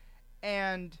 Yeah.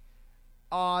 And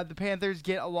the Panthers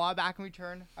get a lot back in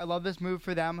return. I love this move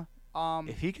for them.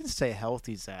 If he can stay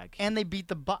healthy, Zach. And they beat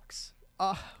the Bucks.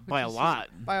 By a lot.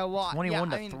 By a lot.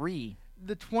 21-3.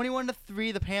 The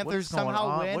 21-3 the Panthers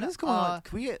somehow win. What is going on?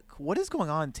 What is going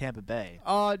on in Tampa Bay?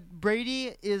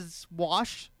 Brady is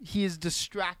washed. He is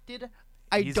distracted.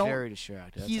 He's very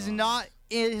distracted. He's not.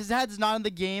 His head's not in the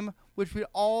game, which we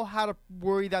all had to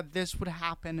worry that this would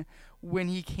happen when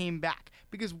he came back.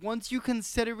 Because once you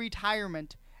consider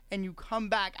retirement and you come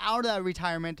back out of that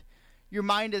retirement, your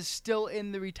mind is still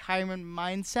in the retirement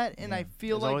mindset, and I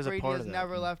feel like Brady has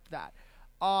never left that.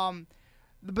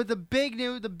 But the big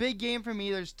game for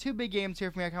me, there's two big games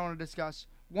here for me I kind of want to discuss.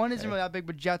 One isn't really that big,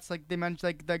 but Jets, like they mentioned,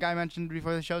 like the guy mentioned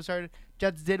before the show started,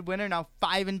 Jets did win, are now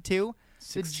 5-2.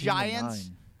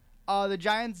 The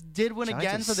Giants did win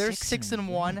again, so they're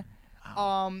 6-1.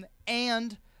 Wow.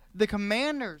 And the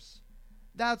Commanders,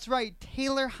 that's right,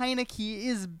 Taylor Heineke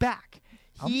is back.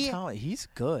 I'm telling you, he's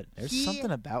good. There's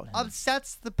something about him.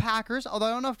 Upsets the Packers, although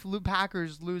I don't know if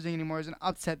Packers losing anymore is an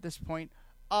upset at this point.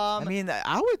 I mean,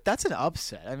 that's an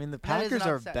upset. I mean, the Packers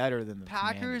are better than the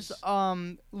Packers.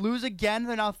 Commanders. Lose again.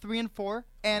 They're now 3-4.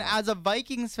 And as a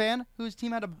Vikings fan, whose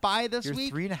team had a bye this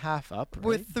week, 3.5 up. Right?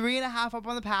 We're 3.5 up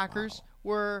on the Packers.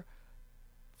 We're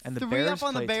and the 3 Bears up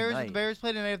on the Bears. Tonight. The Bears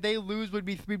played tonight. If they lose, we'd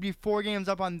be 4 games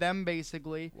up on them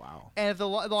basically. Wow. And if the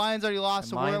Lions already lost,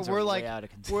 so we're like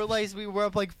we're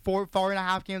up like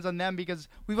 4.5 games on them because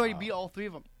we've already beat all 3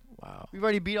 of them. Wow. We've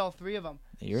already beat all 3 of them.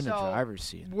 You're in the driver's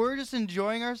seat. We're just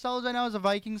enjoying ourselves right now as a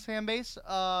Vikings fan base.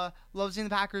 Love seeing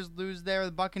the Packers lose there.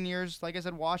 The Buccaneers, like I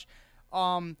said, wash.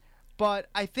 But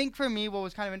I think for me, what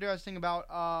was kind of interesting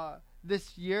about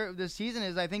this season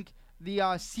is I think the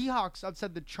Seahawks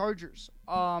upset the Chargers.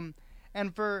 And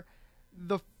for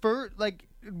the first,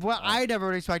 what I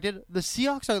never expected, the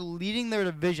Seahawks are leading their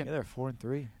division. Yeah, they're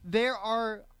 4-3. There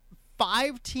are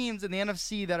 5 teams in the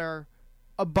NFC that are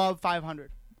above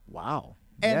 500. Wow.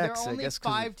 And there are only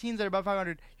 5 teams that are above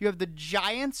 500. You have the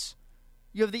Giants,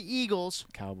 you have the Eagles,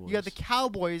 Cowboys. You have the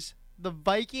Cowboys, the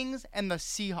Vikings, and the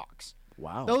Seahawks.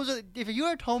 Wow. Those are. If you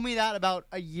had told me that about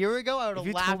a year ago, I would have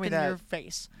laughed in your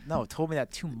face. No, told me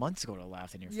that 2 months ago to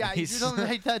laugh in your face. Yeah, you told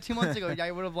me that 2 months ago. I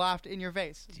would have laughed in your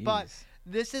face. Jeez. But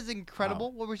this is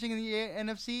incredible what we're seeing in the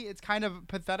NFC. It's kind of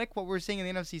pathetic what we're seeing in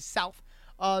the NFC South.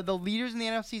 The leaders in the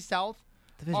NFC South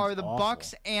are the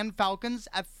Bucks and Falcons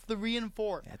at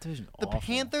 3-4. That division's the awful.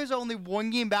 Panthers are only 1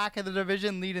 game back at the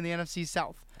division lead in the NFC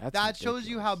South. That shows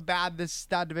you how bad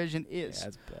that division is. Yeah,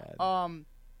 that's bad.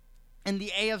 In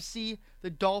the AFC, the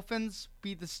Dolphins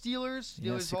beat the Steelers.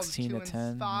 Steelers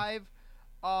 16-5.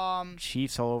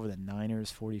 Chiefs all over the Niners,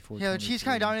 44. Yeah, the Chiefs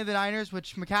kind of dominated the Niners,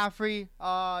 which McCaffrey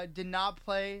did not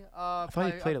play. I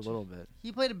thought he played a little bit.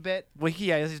 He played a bit. Well, he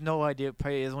has no idea.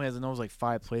 He only knows like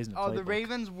 5 plays in the playbook. The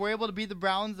Ravens were able to beat the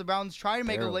Browns. The Browns tried to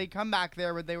make a late comeback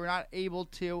there, but they were not able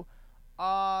to.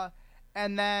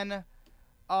 And then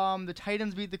the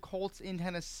Titans beat the Colts in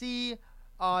Tennessee.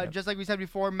 Just like we said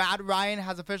before, Matt Ryan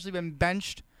has officially been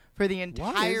benched for the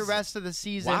entire rest of the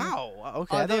season. Wow.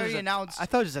 Okay. They already announced. I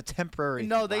thought it was a temporary.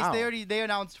 No, they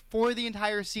announced for the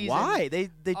entire season. Why? They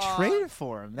traded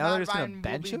for him. Now Matt they're just Ryan going to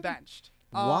bench will him. be benched.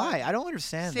 Why? I don't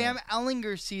understand. Sam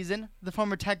Ehlinger's season, the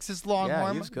former Texas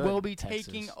Longhorn, will be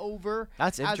taking over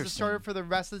as the starter for the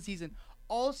rest of the season.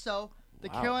 Also, the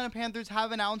Carolina Panthers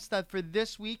have announced that for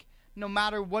this week, no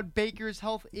matter what Baker's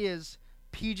health is,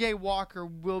 P.J. Walker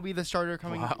will be the starter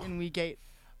coming in Week 8.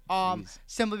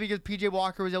 Simply because P.J.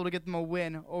 Walker was able to get them a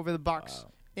win over the Bucks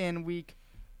in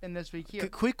this week here.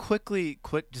 Quick,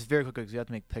 just very quickly, because we have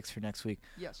to make picks for next week.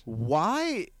 Yes.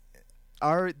 Why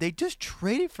are they just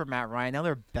traded for Matt Ryan? Now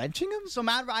they're benching him? So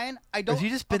Matt Ryan, Has he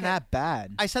just been that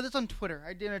bad? I said this on Twitter.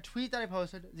 I did a tweet that I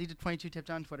posted. Z22 tipped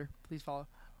on Twitter. Please follow.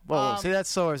 Whoa, say that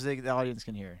so the audience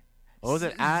can hear. What was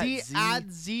it? At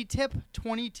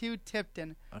ZTip22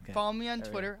 Tipton. Okay. Follow me on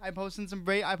Twitter. I post NFL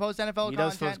content. He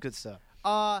does post good stuff.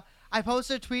 I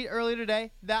posted a tweet earlier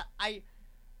today that I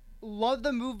love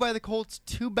the move by the Colts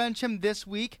to bench him this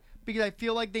week because I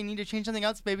feel like they need to change something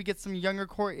else, maybe get some younger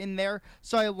core in there.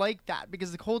 So I like that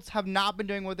because the Colts have not been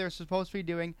doing what they're supposed to be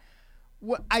doing.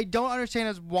 What I don't understand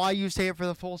is why you say it for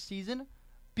the full season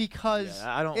because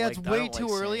it's way too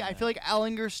early. I feel like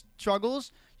Ehlinger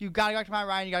struggles. You got to go back to Matt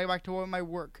Ryan. You got to go back to my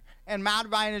work. And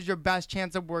Matt Ryan is your best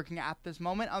chance of working at this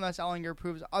moment unless Ehlinger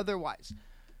proves otherwise.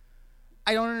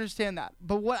 I don't understand that.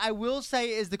 But what I will say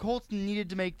is the Colts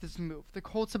needed to make this move. The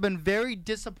Colts have been very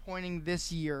disappointing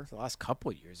this year. The last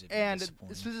couple of years. And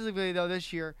specifically, though,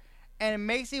 this year. And it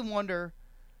makes me wonder,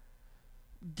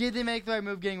 did they make the right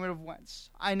move getting rid of Wentz?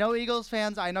 I know Eagles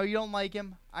fans. I know you don't like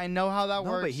him. I know how that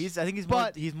works. But I think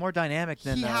he's more dynamic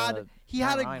than he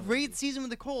had a Ryan great season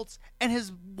with the Colts, and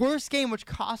his worst game, which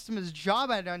cost him his job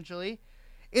eventually,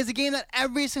 is a game that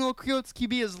every single Colts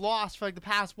QB has lost for like the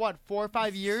past 4 or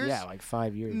 5 years. Yeah, like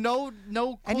 5 years. No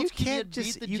Colts and you QB can't had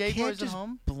just beat the Jaguars at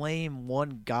home. Blame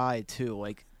one guy too.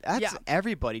 Like that's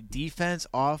everybody: defense,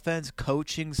 offense,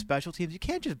 coaching, special teams. You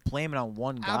can't just blame it on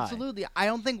one guy. Absolutely. I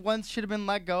don't think Wentz should have been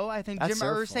let go. I think Jim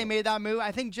Irsay made that move.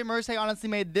 I think Jim Irsay honestly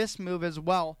made this move as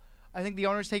well. I think the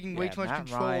owner's taking way too much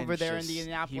control over there in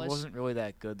Indianapolis. He wasn't really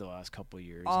that good the last couple of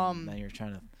years. And then you're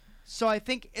trying to. So I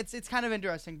think it's kind of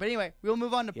interesting. But anyway, we'll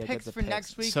move on to picks for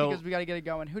next week because we got to get it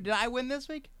going. Who did I win this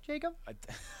week, Jacob?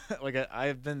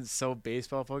 I've been so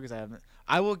baseball focused.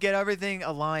 I will get everything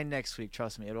aligned next week.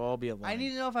 Trust me, it'll all be aligned. I need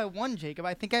to know if I won, Jacob.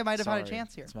 I think I might have had a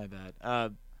chance here. That's my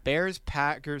bad. Bears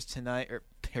Packers tonight, or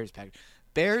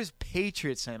Bears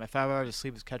Patriots tonight. My 5 hours of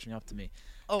sleep is catching up to me.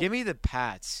 Oh. Give me the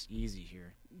Pats, easy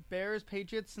here. Bears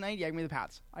Patriots tonight. Yeah, give me the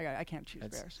Pats. I can't choose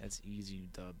Bears. That's easy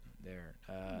dub there.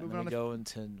 Let me go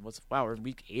into we're in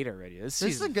week 8 already. This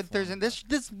is a good Thursday.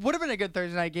 This would have been a good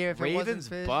Thursday night game if Ravens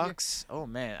it wasn't Bucks. Oh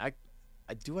man, I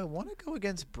want to go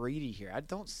against Brady here. I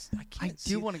do want to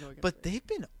go against. But they've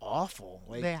been awful.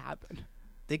 Like, they have been.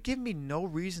 They give me no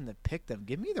reason to pick them.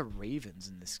 Give me the Ravens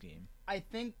in this game. I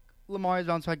think Lamar's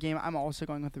bounce back game. I'm also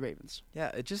going with the Ravens.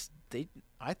 Yeah,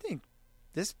 I think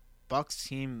this Bucks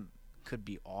team could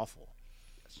be awful.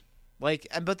 Like,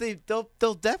 but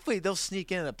they'll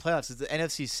sneak into the playoffs. The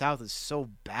NFC South is so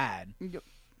bad. Yep.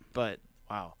 But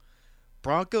wow,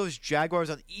 Broncos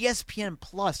Jaguars on ESPN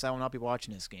Plus. I will not be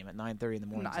watching this game at 9:30 in the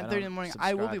morning. 9:30 in the morning.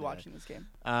 I will be watching this game.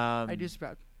 I do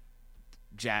subscribe.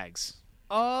 Jags.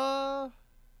 Yeah.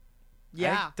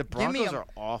 The Broncos are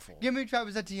awful. Give me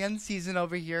Travis Etienne's season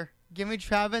over here. Give me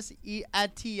Travis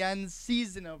Etienne's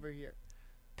season over here.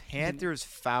 Panthers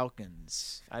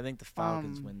Falcons. I think the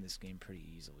Falcons win this game pretty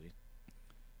easily.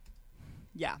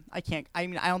 Yeah, I can't. I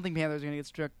mean, I don't think Panthers are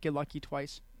gonna get lucky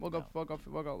twice. We'll go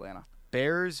Atlanta.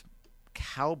 Bears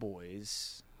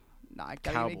Cowboys. Nah,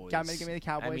 Cowboys. Give me the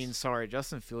Cowboys. I mean, sorry,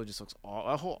 Justin Fields just looks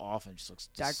a whole offense just looks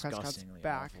disgustingly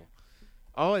back.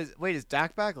 awful. Oh, is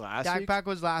Dak back last week? Dak back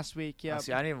was last week. Yeah. I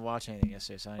didn't even watch anything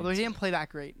yesterday. So although he didn't play that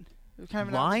great. It was kind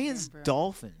of Lions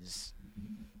Dolphins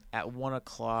at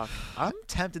 1:00. I'm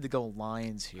tempted to go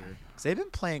Lions here because they've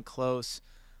been playing close.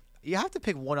 You have to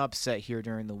pick one upset here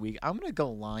during the week. I'm going to go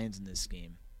Lions in this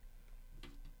game.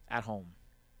 At home.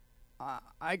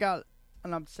 I got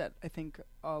an upset, I think,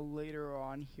 later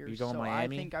on here. You going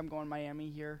Miami? I think I'm going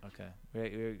Miami here. Okay.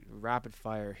 We're rapid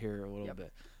fire here a little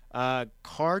bit.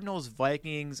 Cardinals,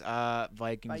 Vikings.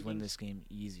 Vikings win this game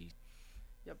easy.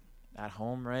 Yep. At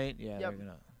home, right? Yeah, they're going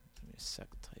to... Give me a sec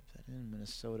to type that in.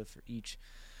 Minnesota for each...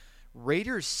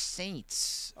 Raiders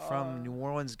Saints from New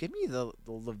Orleans. Give me the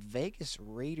Vegas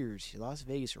Raiders, Las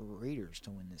Vegas Raiders to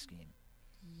win this game.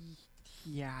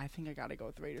 Yeah, I think I got to go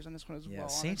with Raiders on this one as well.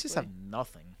 Saints honestly. just have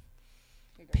nothing.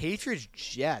 Patriots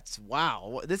Jets.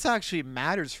 Wow, this actually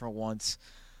matters for once.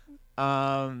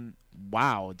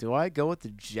 Wow, do I go with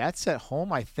the Jets at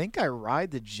home? I think I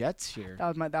ride the Jets here.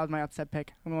 That was my upset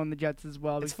pick. I'm going the Jets as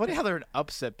well. It's funny how they're an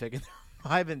upset pick and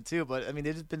they're 5-2, but I mean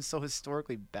they've just been so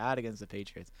historically bad against the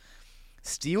Patriots.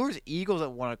 Steelers Eagles at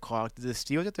 1:00. Did the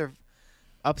Steelers have to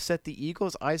upset the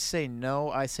Eagles? I say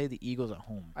no. I say the Eagles at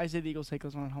home. I say the Eagles take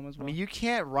this one at home as well. I mean, you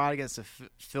can't ride against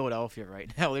Philadelphia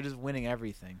right now. They're just winning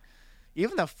everything.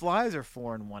 Even the Flyers are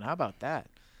 4-1. How about that?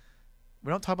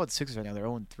 We don't talk about the Sixers right now. They're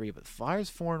 0-3, but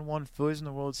Flyers 4-1. Phillies in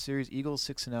the World Series. Eagles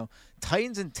 6-0.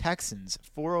 Titans and Texans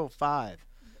 4:05.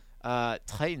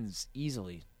 Titans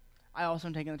easily. I also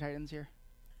am taking the Titans here.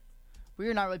 We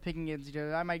are not really picking against each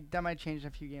other. That might change a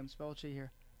few games, but we'll see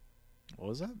here. What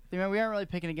was that? We aren't really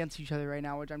picking against each other right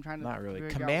now, which I'm trying to. Not really.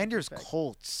 Commanders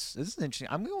Colts. This is interesting.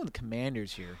 I'm going with the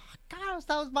Commanders here. God,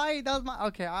 that was my.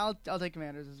 Okay, I'll take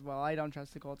Commanders as well. I don't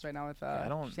trust the Colts right now with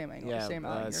Sam Ellinger.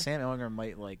 Yeah, Sam Ellinger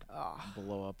might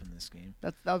blow up in this game.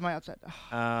 That was my upset.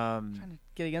 I'm trying to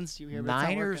get against you here. But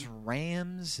Niners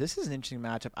Rams. This is an interesting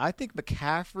matchup. I think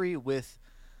McCaffrey with.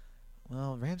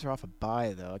 Well, Rams are off a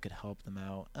bye, though. I could help them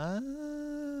out.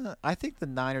 I think the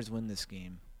Niners win this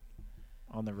game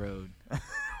on the road.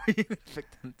 You pick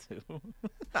them too.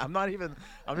 I'm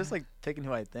just like picking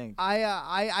who I think.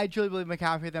 I truly believe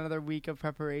McCaffrey with another week of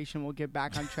preparation will get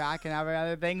back on track and have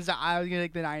other things. I was going to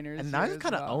take the Niners. And Niners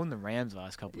kind of own the Rams the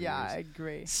last couple of years. Yeah, I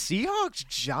agree. Seahawks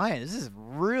Giants. This is a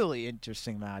really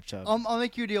interesting matchup. I'll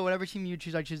make you a deal. Whatever team you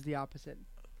choose, I choose the opposite.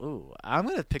 Ooh, I'm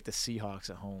going to pick the Seahawks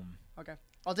at home. Okay.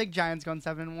 I'll take Giants going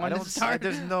 7-1 I to don't. start.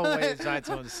 There's no way the Giants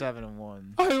going to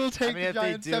 7-1. I will take mean, the if they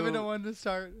Giants do- 7-1 to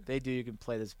start. If they do, you can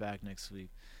play this back next week.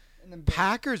 And then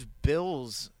Packers,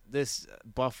 Bills, this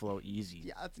Buffalo easy.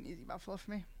 Yeah, that's an easy Buffalo for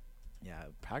me. Yeah,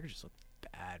 Packers just look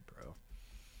bad, bro.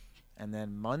 And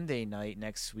then Monday night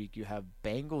next week, you have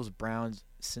Bengals, Browns,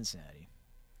 Cincinnati.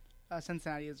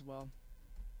 Cincinnati as well.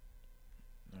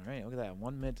 All right, look at that.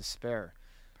 1 minute to spare.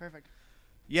 Perfect.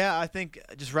 Yeah, I think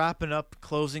just wrapping up,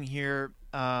 closing here.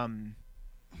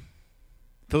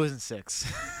 Phillies in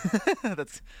 6.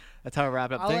 That's how I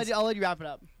wrap it up. I'll let you wrap it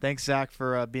up. Thanks, Zach,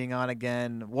 for being on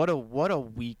again. What a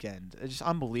weekend! It's just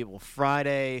unbelievable.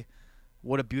 Friday,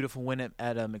 what a beautiful win at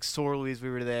McSorley's. We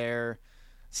were there.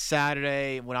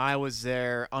 Saturday, when I was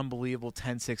there, unbelievable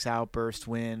 10-6 outburst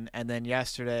win. And then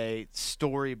yesterday,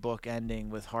 storybook ending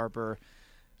with Harper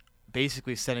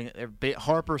basically sending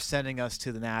us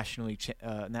to the National League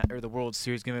or the World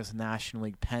Series, giving us a National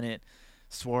League pennant.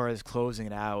 Suarez closing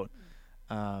it out.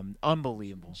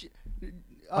 Unbelievable.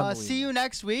 See you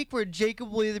next week, where Jacob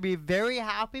will either be very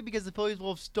happy because the Phillies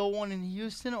will have stole one in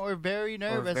Houston, or very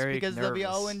nervous because they'll be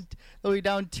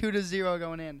down 2-0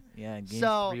 going in. Yeah, and Game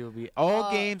 3 will be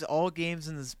all games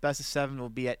in this best of 7 will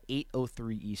be at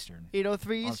 8:03 Eastern.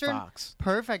 8:03 Eastern. On Fox.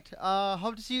 Perfect.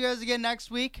 Hope to see you guys again next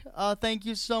week. Thank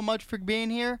you so much for being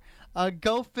here.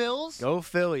 Go Phils. Go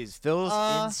Phillies.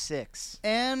 Phils in 6.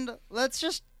 And let's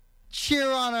just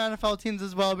cheer on our NFL teams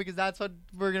as well, because that's what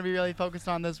we're going to be really focused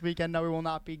on this weekend. No, we will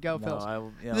not be. Go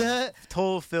Phils.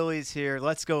 Total Phillies here.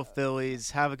 Let's go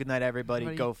Phillies. Have a good night,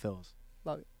 everybody. Go Phils.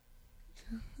 Love it.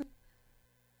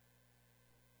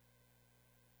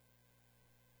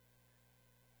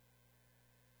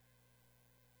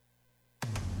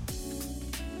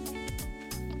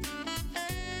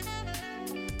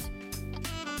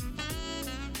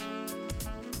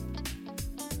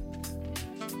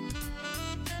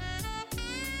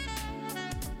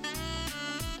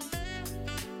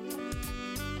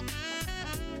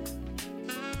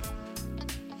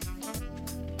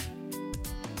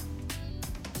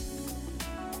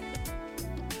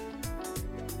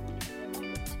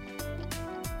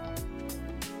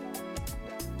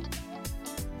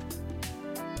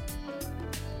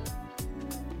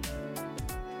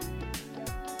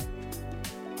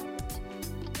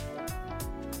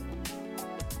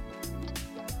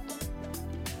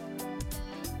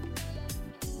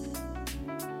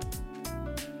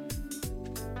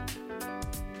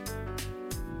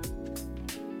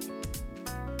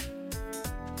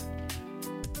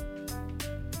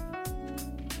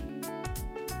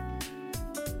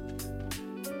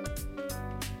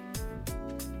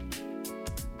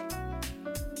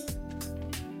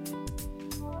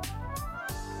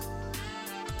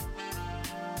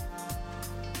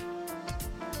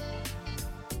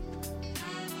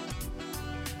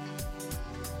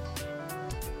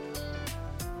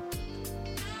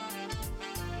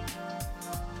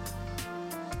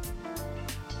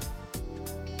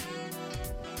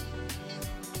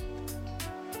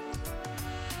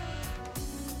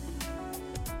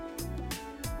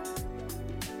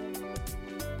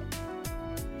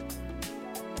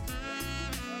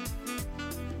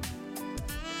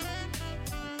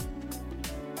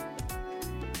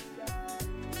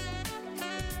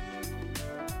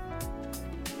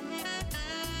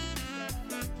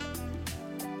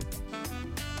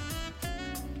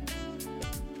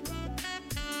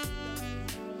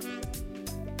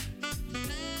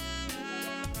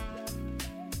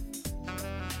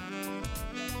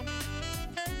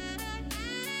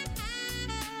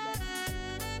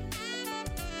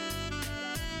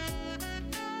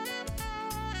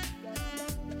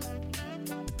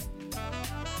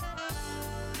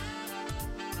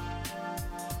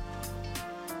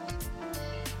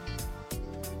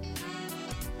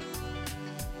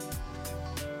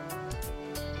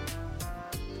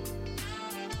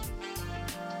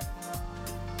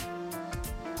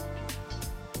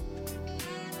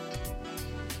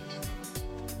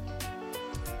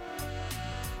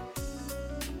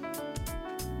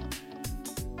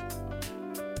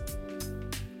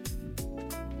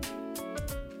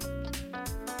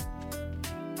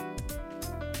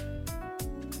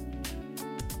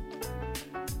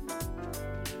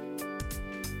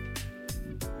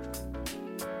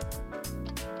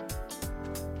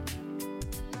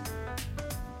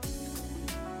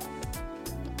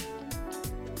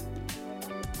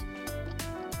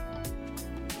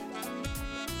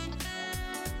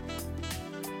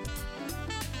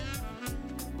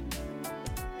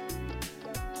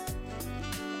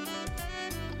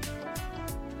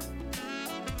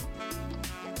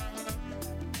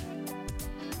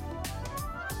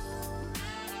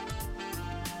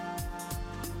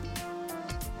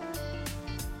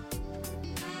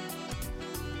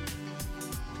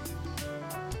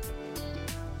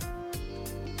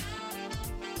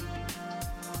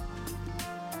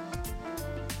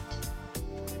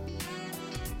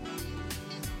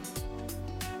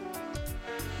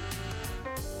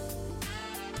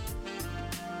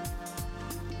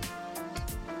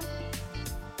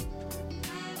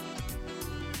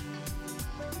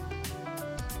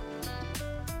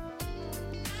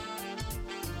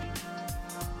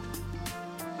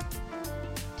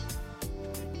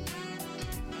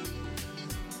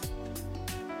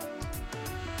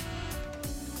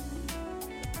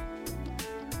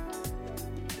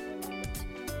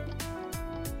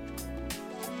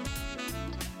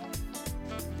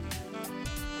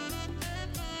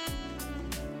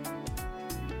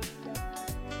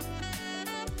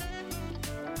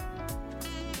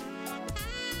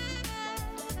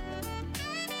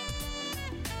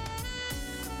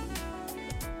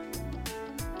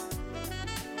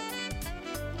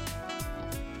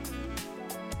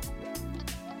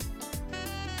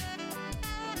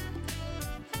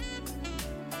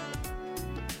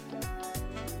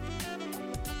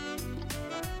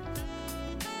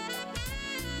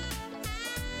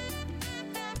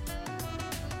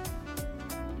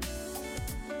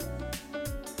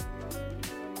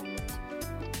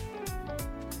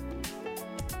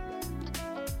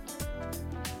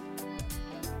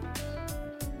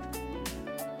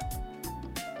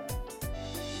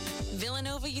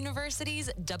 Villanova University's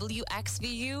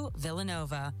WXVU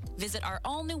Villanova. Visit our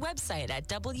all-new website at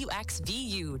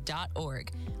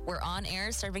wxvu.org. We're on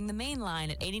air serving the main line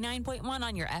at 89.1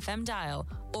 on your FM dial,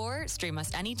 or stream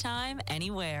us anytime,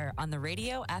 anywhere on the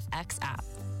Radio FX app.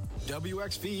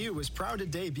 WXVU is proud to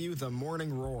debut The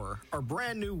Morning Roar, our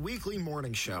brand new weekly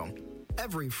morning show.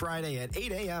 Every Friday at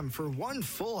 8 a.m. for 1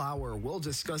 full hour, we'll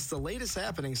discuss the latest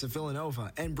happenings of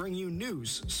Villanova and bring you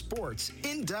news, sports,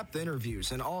 in-depth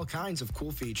interviews, and all kinds of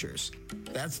cool features.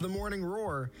 That's The Morning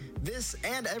Roar, this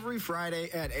and every Friday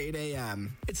at 8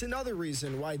 a.m. It's another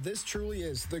reason why this truly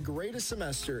is the greatest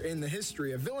semester in the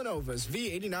history of Villanova's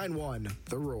V89.1,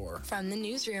 The Roar. From the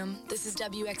newsroom, this is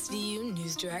WXVU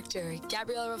News Director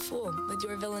Gabrielle Raffoul with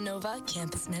your Villanova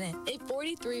Campus Minute. A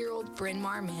 43-year-old Bryn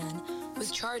Mawr man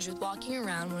was charged with walking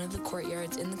around one of the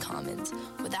courtyards in the Commons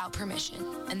without permission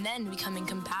and then becoming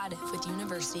combative with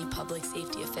university public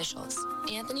safety officials.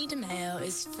 Anthony DeMeo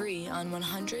is free on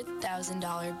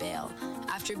 $100,000 bail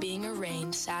after being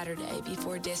arraigned Saturday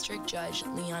before District Judge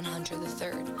Leon Hunter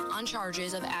III on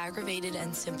charges of aggravated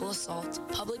and simple assault,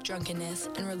 public drunkenness,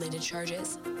 and related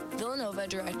charges. Villanova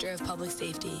Director of Public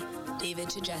Safety, David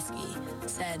Tedeschi,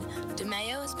 said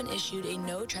DeMeo has been issued a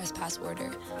no trespass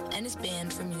order and is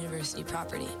banned from university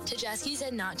property. Tedeschi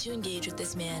said not to engage with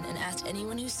this man and asked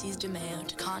anyone who sees DeMeo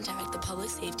to contact the Public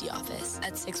Safety Office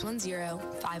at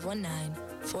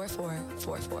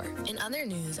 610-519-4444. In other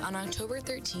news, on October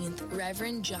 13th,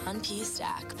 Reverend John P.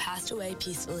 Stack passed away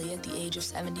peacefully at the age of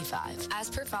 75. As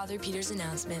per Father Peter's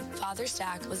announcement, Father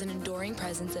Stack was an enduring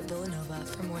presence at Villanova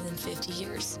for more than 50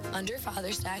 years. Under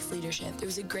Father Stack's leadership, there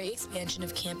was a great expansion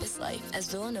of campus life as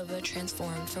Villanova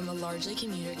transformed from a largely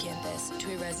commuter campus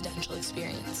to a residential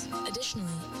experience.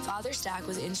 Additionally, Father Stack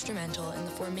was instrumental in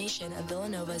the formation of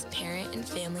Villanova's Parent and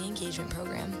Family Engagement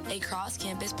Program, a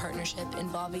cross-campus partnership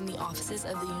involving the offices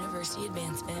of the University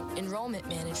Advancement, Enrollment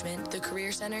Management, the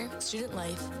Career Center, Student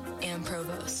Life, and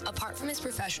Provost. Apart from his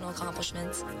professional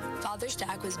accomplishments, Father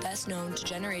Stack was best known to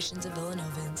generations of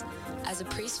Villanovans as a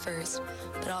priest first,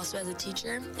 but also as a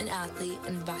teacher, an athlete,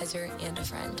 an advisor, and a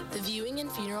friend. The viewing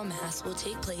and funeral mass will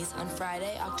take place on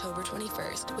Friday, October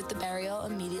 21st, with the burial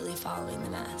immediately following the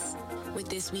mass. With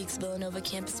this week's Villanova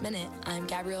Campus Minute, I'm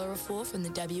Gabrielle Raffoul from the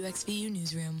WXVU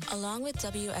Newsroom. Along with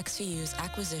WXVU's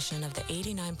acquisition of the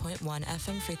 89.1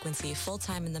 FM frequency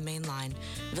full-time in the main line,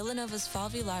 Villanova's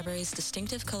Falvey Library's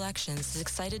Distinctive Collections is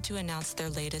excited to announce their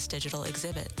latest digital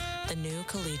exhibit, the new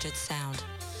Collegiate Sound.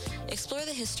 Explore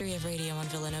the history of radio on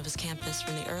Villanova's campus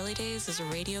from the early days as a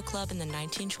radio club in the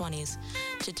 1920s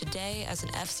to today as an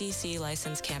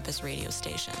FCC-licensed campus radio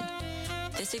station.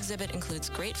 This exhibit includes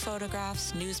great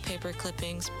photographs, newspaper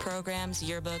clippings, programs,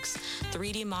 yearbooks,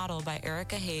 3D model by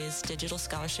Erica Hayes, Digital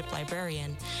Scholarship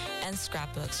Librarian, and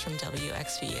scrapbooks from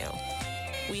WXVU.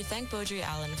 We thank Beaudry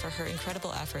Allen for her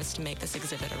incredible efforts to make this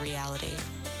exhibit a reality.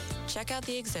 Check out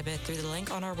the exhibit through the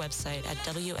link on our website at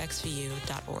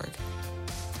wxvu.org.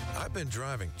 I've been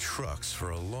driving trucks for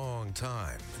a long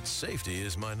time, and safety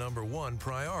is my #1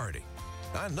 priority.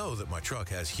 I know that my truck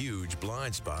has huge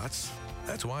blind spots.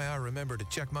 That's why I remember to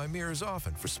check my mirrors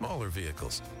often for smaller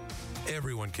vehicles.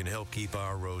 Everyone can help keep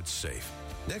our roads safe.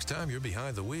 Next time you're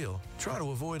behind the wheel, try to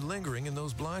avoid lingering in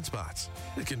those blind spots.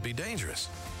 It can be dangerous.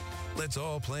 Let's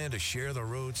all plan to share the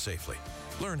road safely.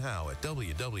 Learn how at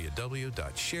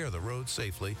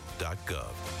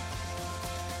www.sharetheroadsafely.gov.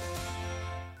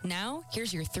 Now,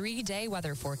 here's your 3-day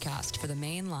weather forecast for the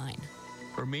main line.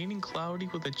 Remaining cloudy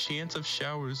with a chance of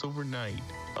showers overnight,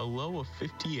 a low of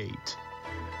 58.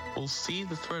 We'll see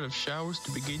the threat of showers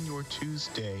to begin your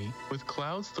Tuesday, with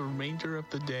clouds the remainder of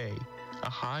the day,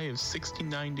 a high of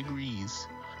 69 degrees.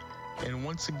 And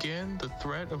once again, the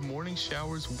threat of morning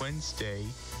showers Wednesday,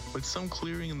 with some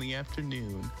clearing in the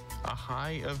afternoon, a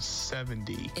high of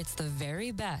 70. It's the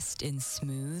very best in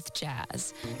smooth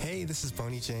jazz. Hey, this is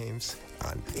Boney James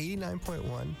on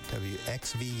 89.1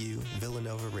 WXVU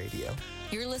Villanova Radio.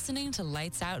 You're listening to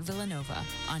Lights Out Villanova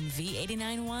on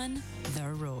V89.1 The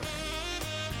Roar.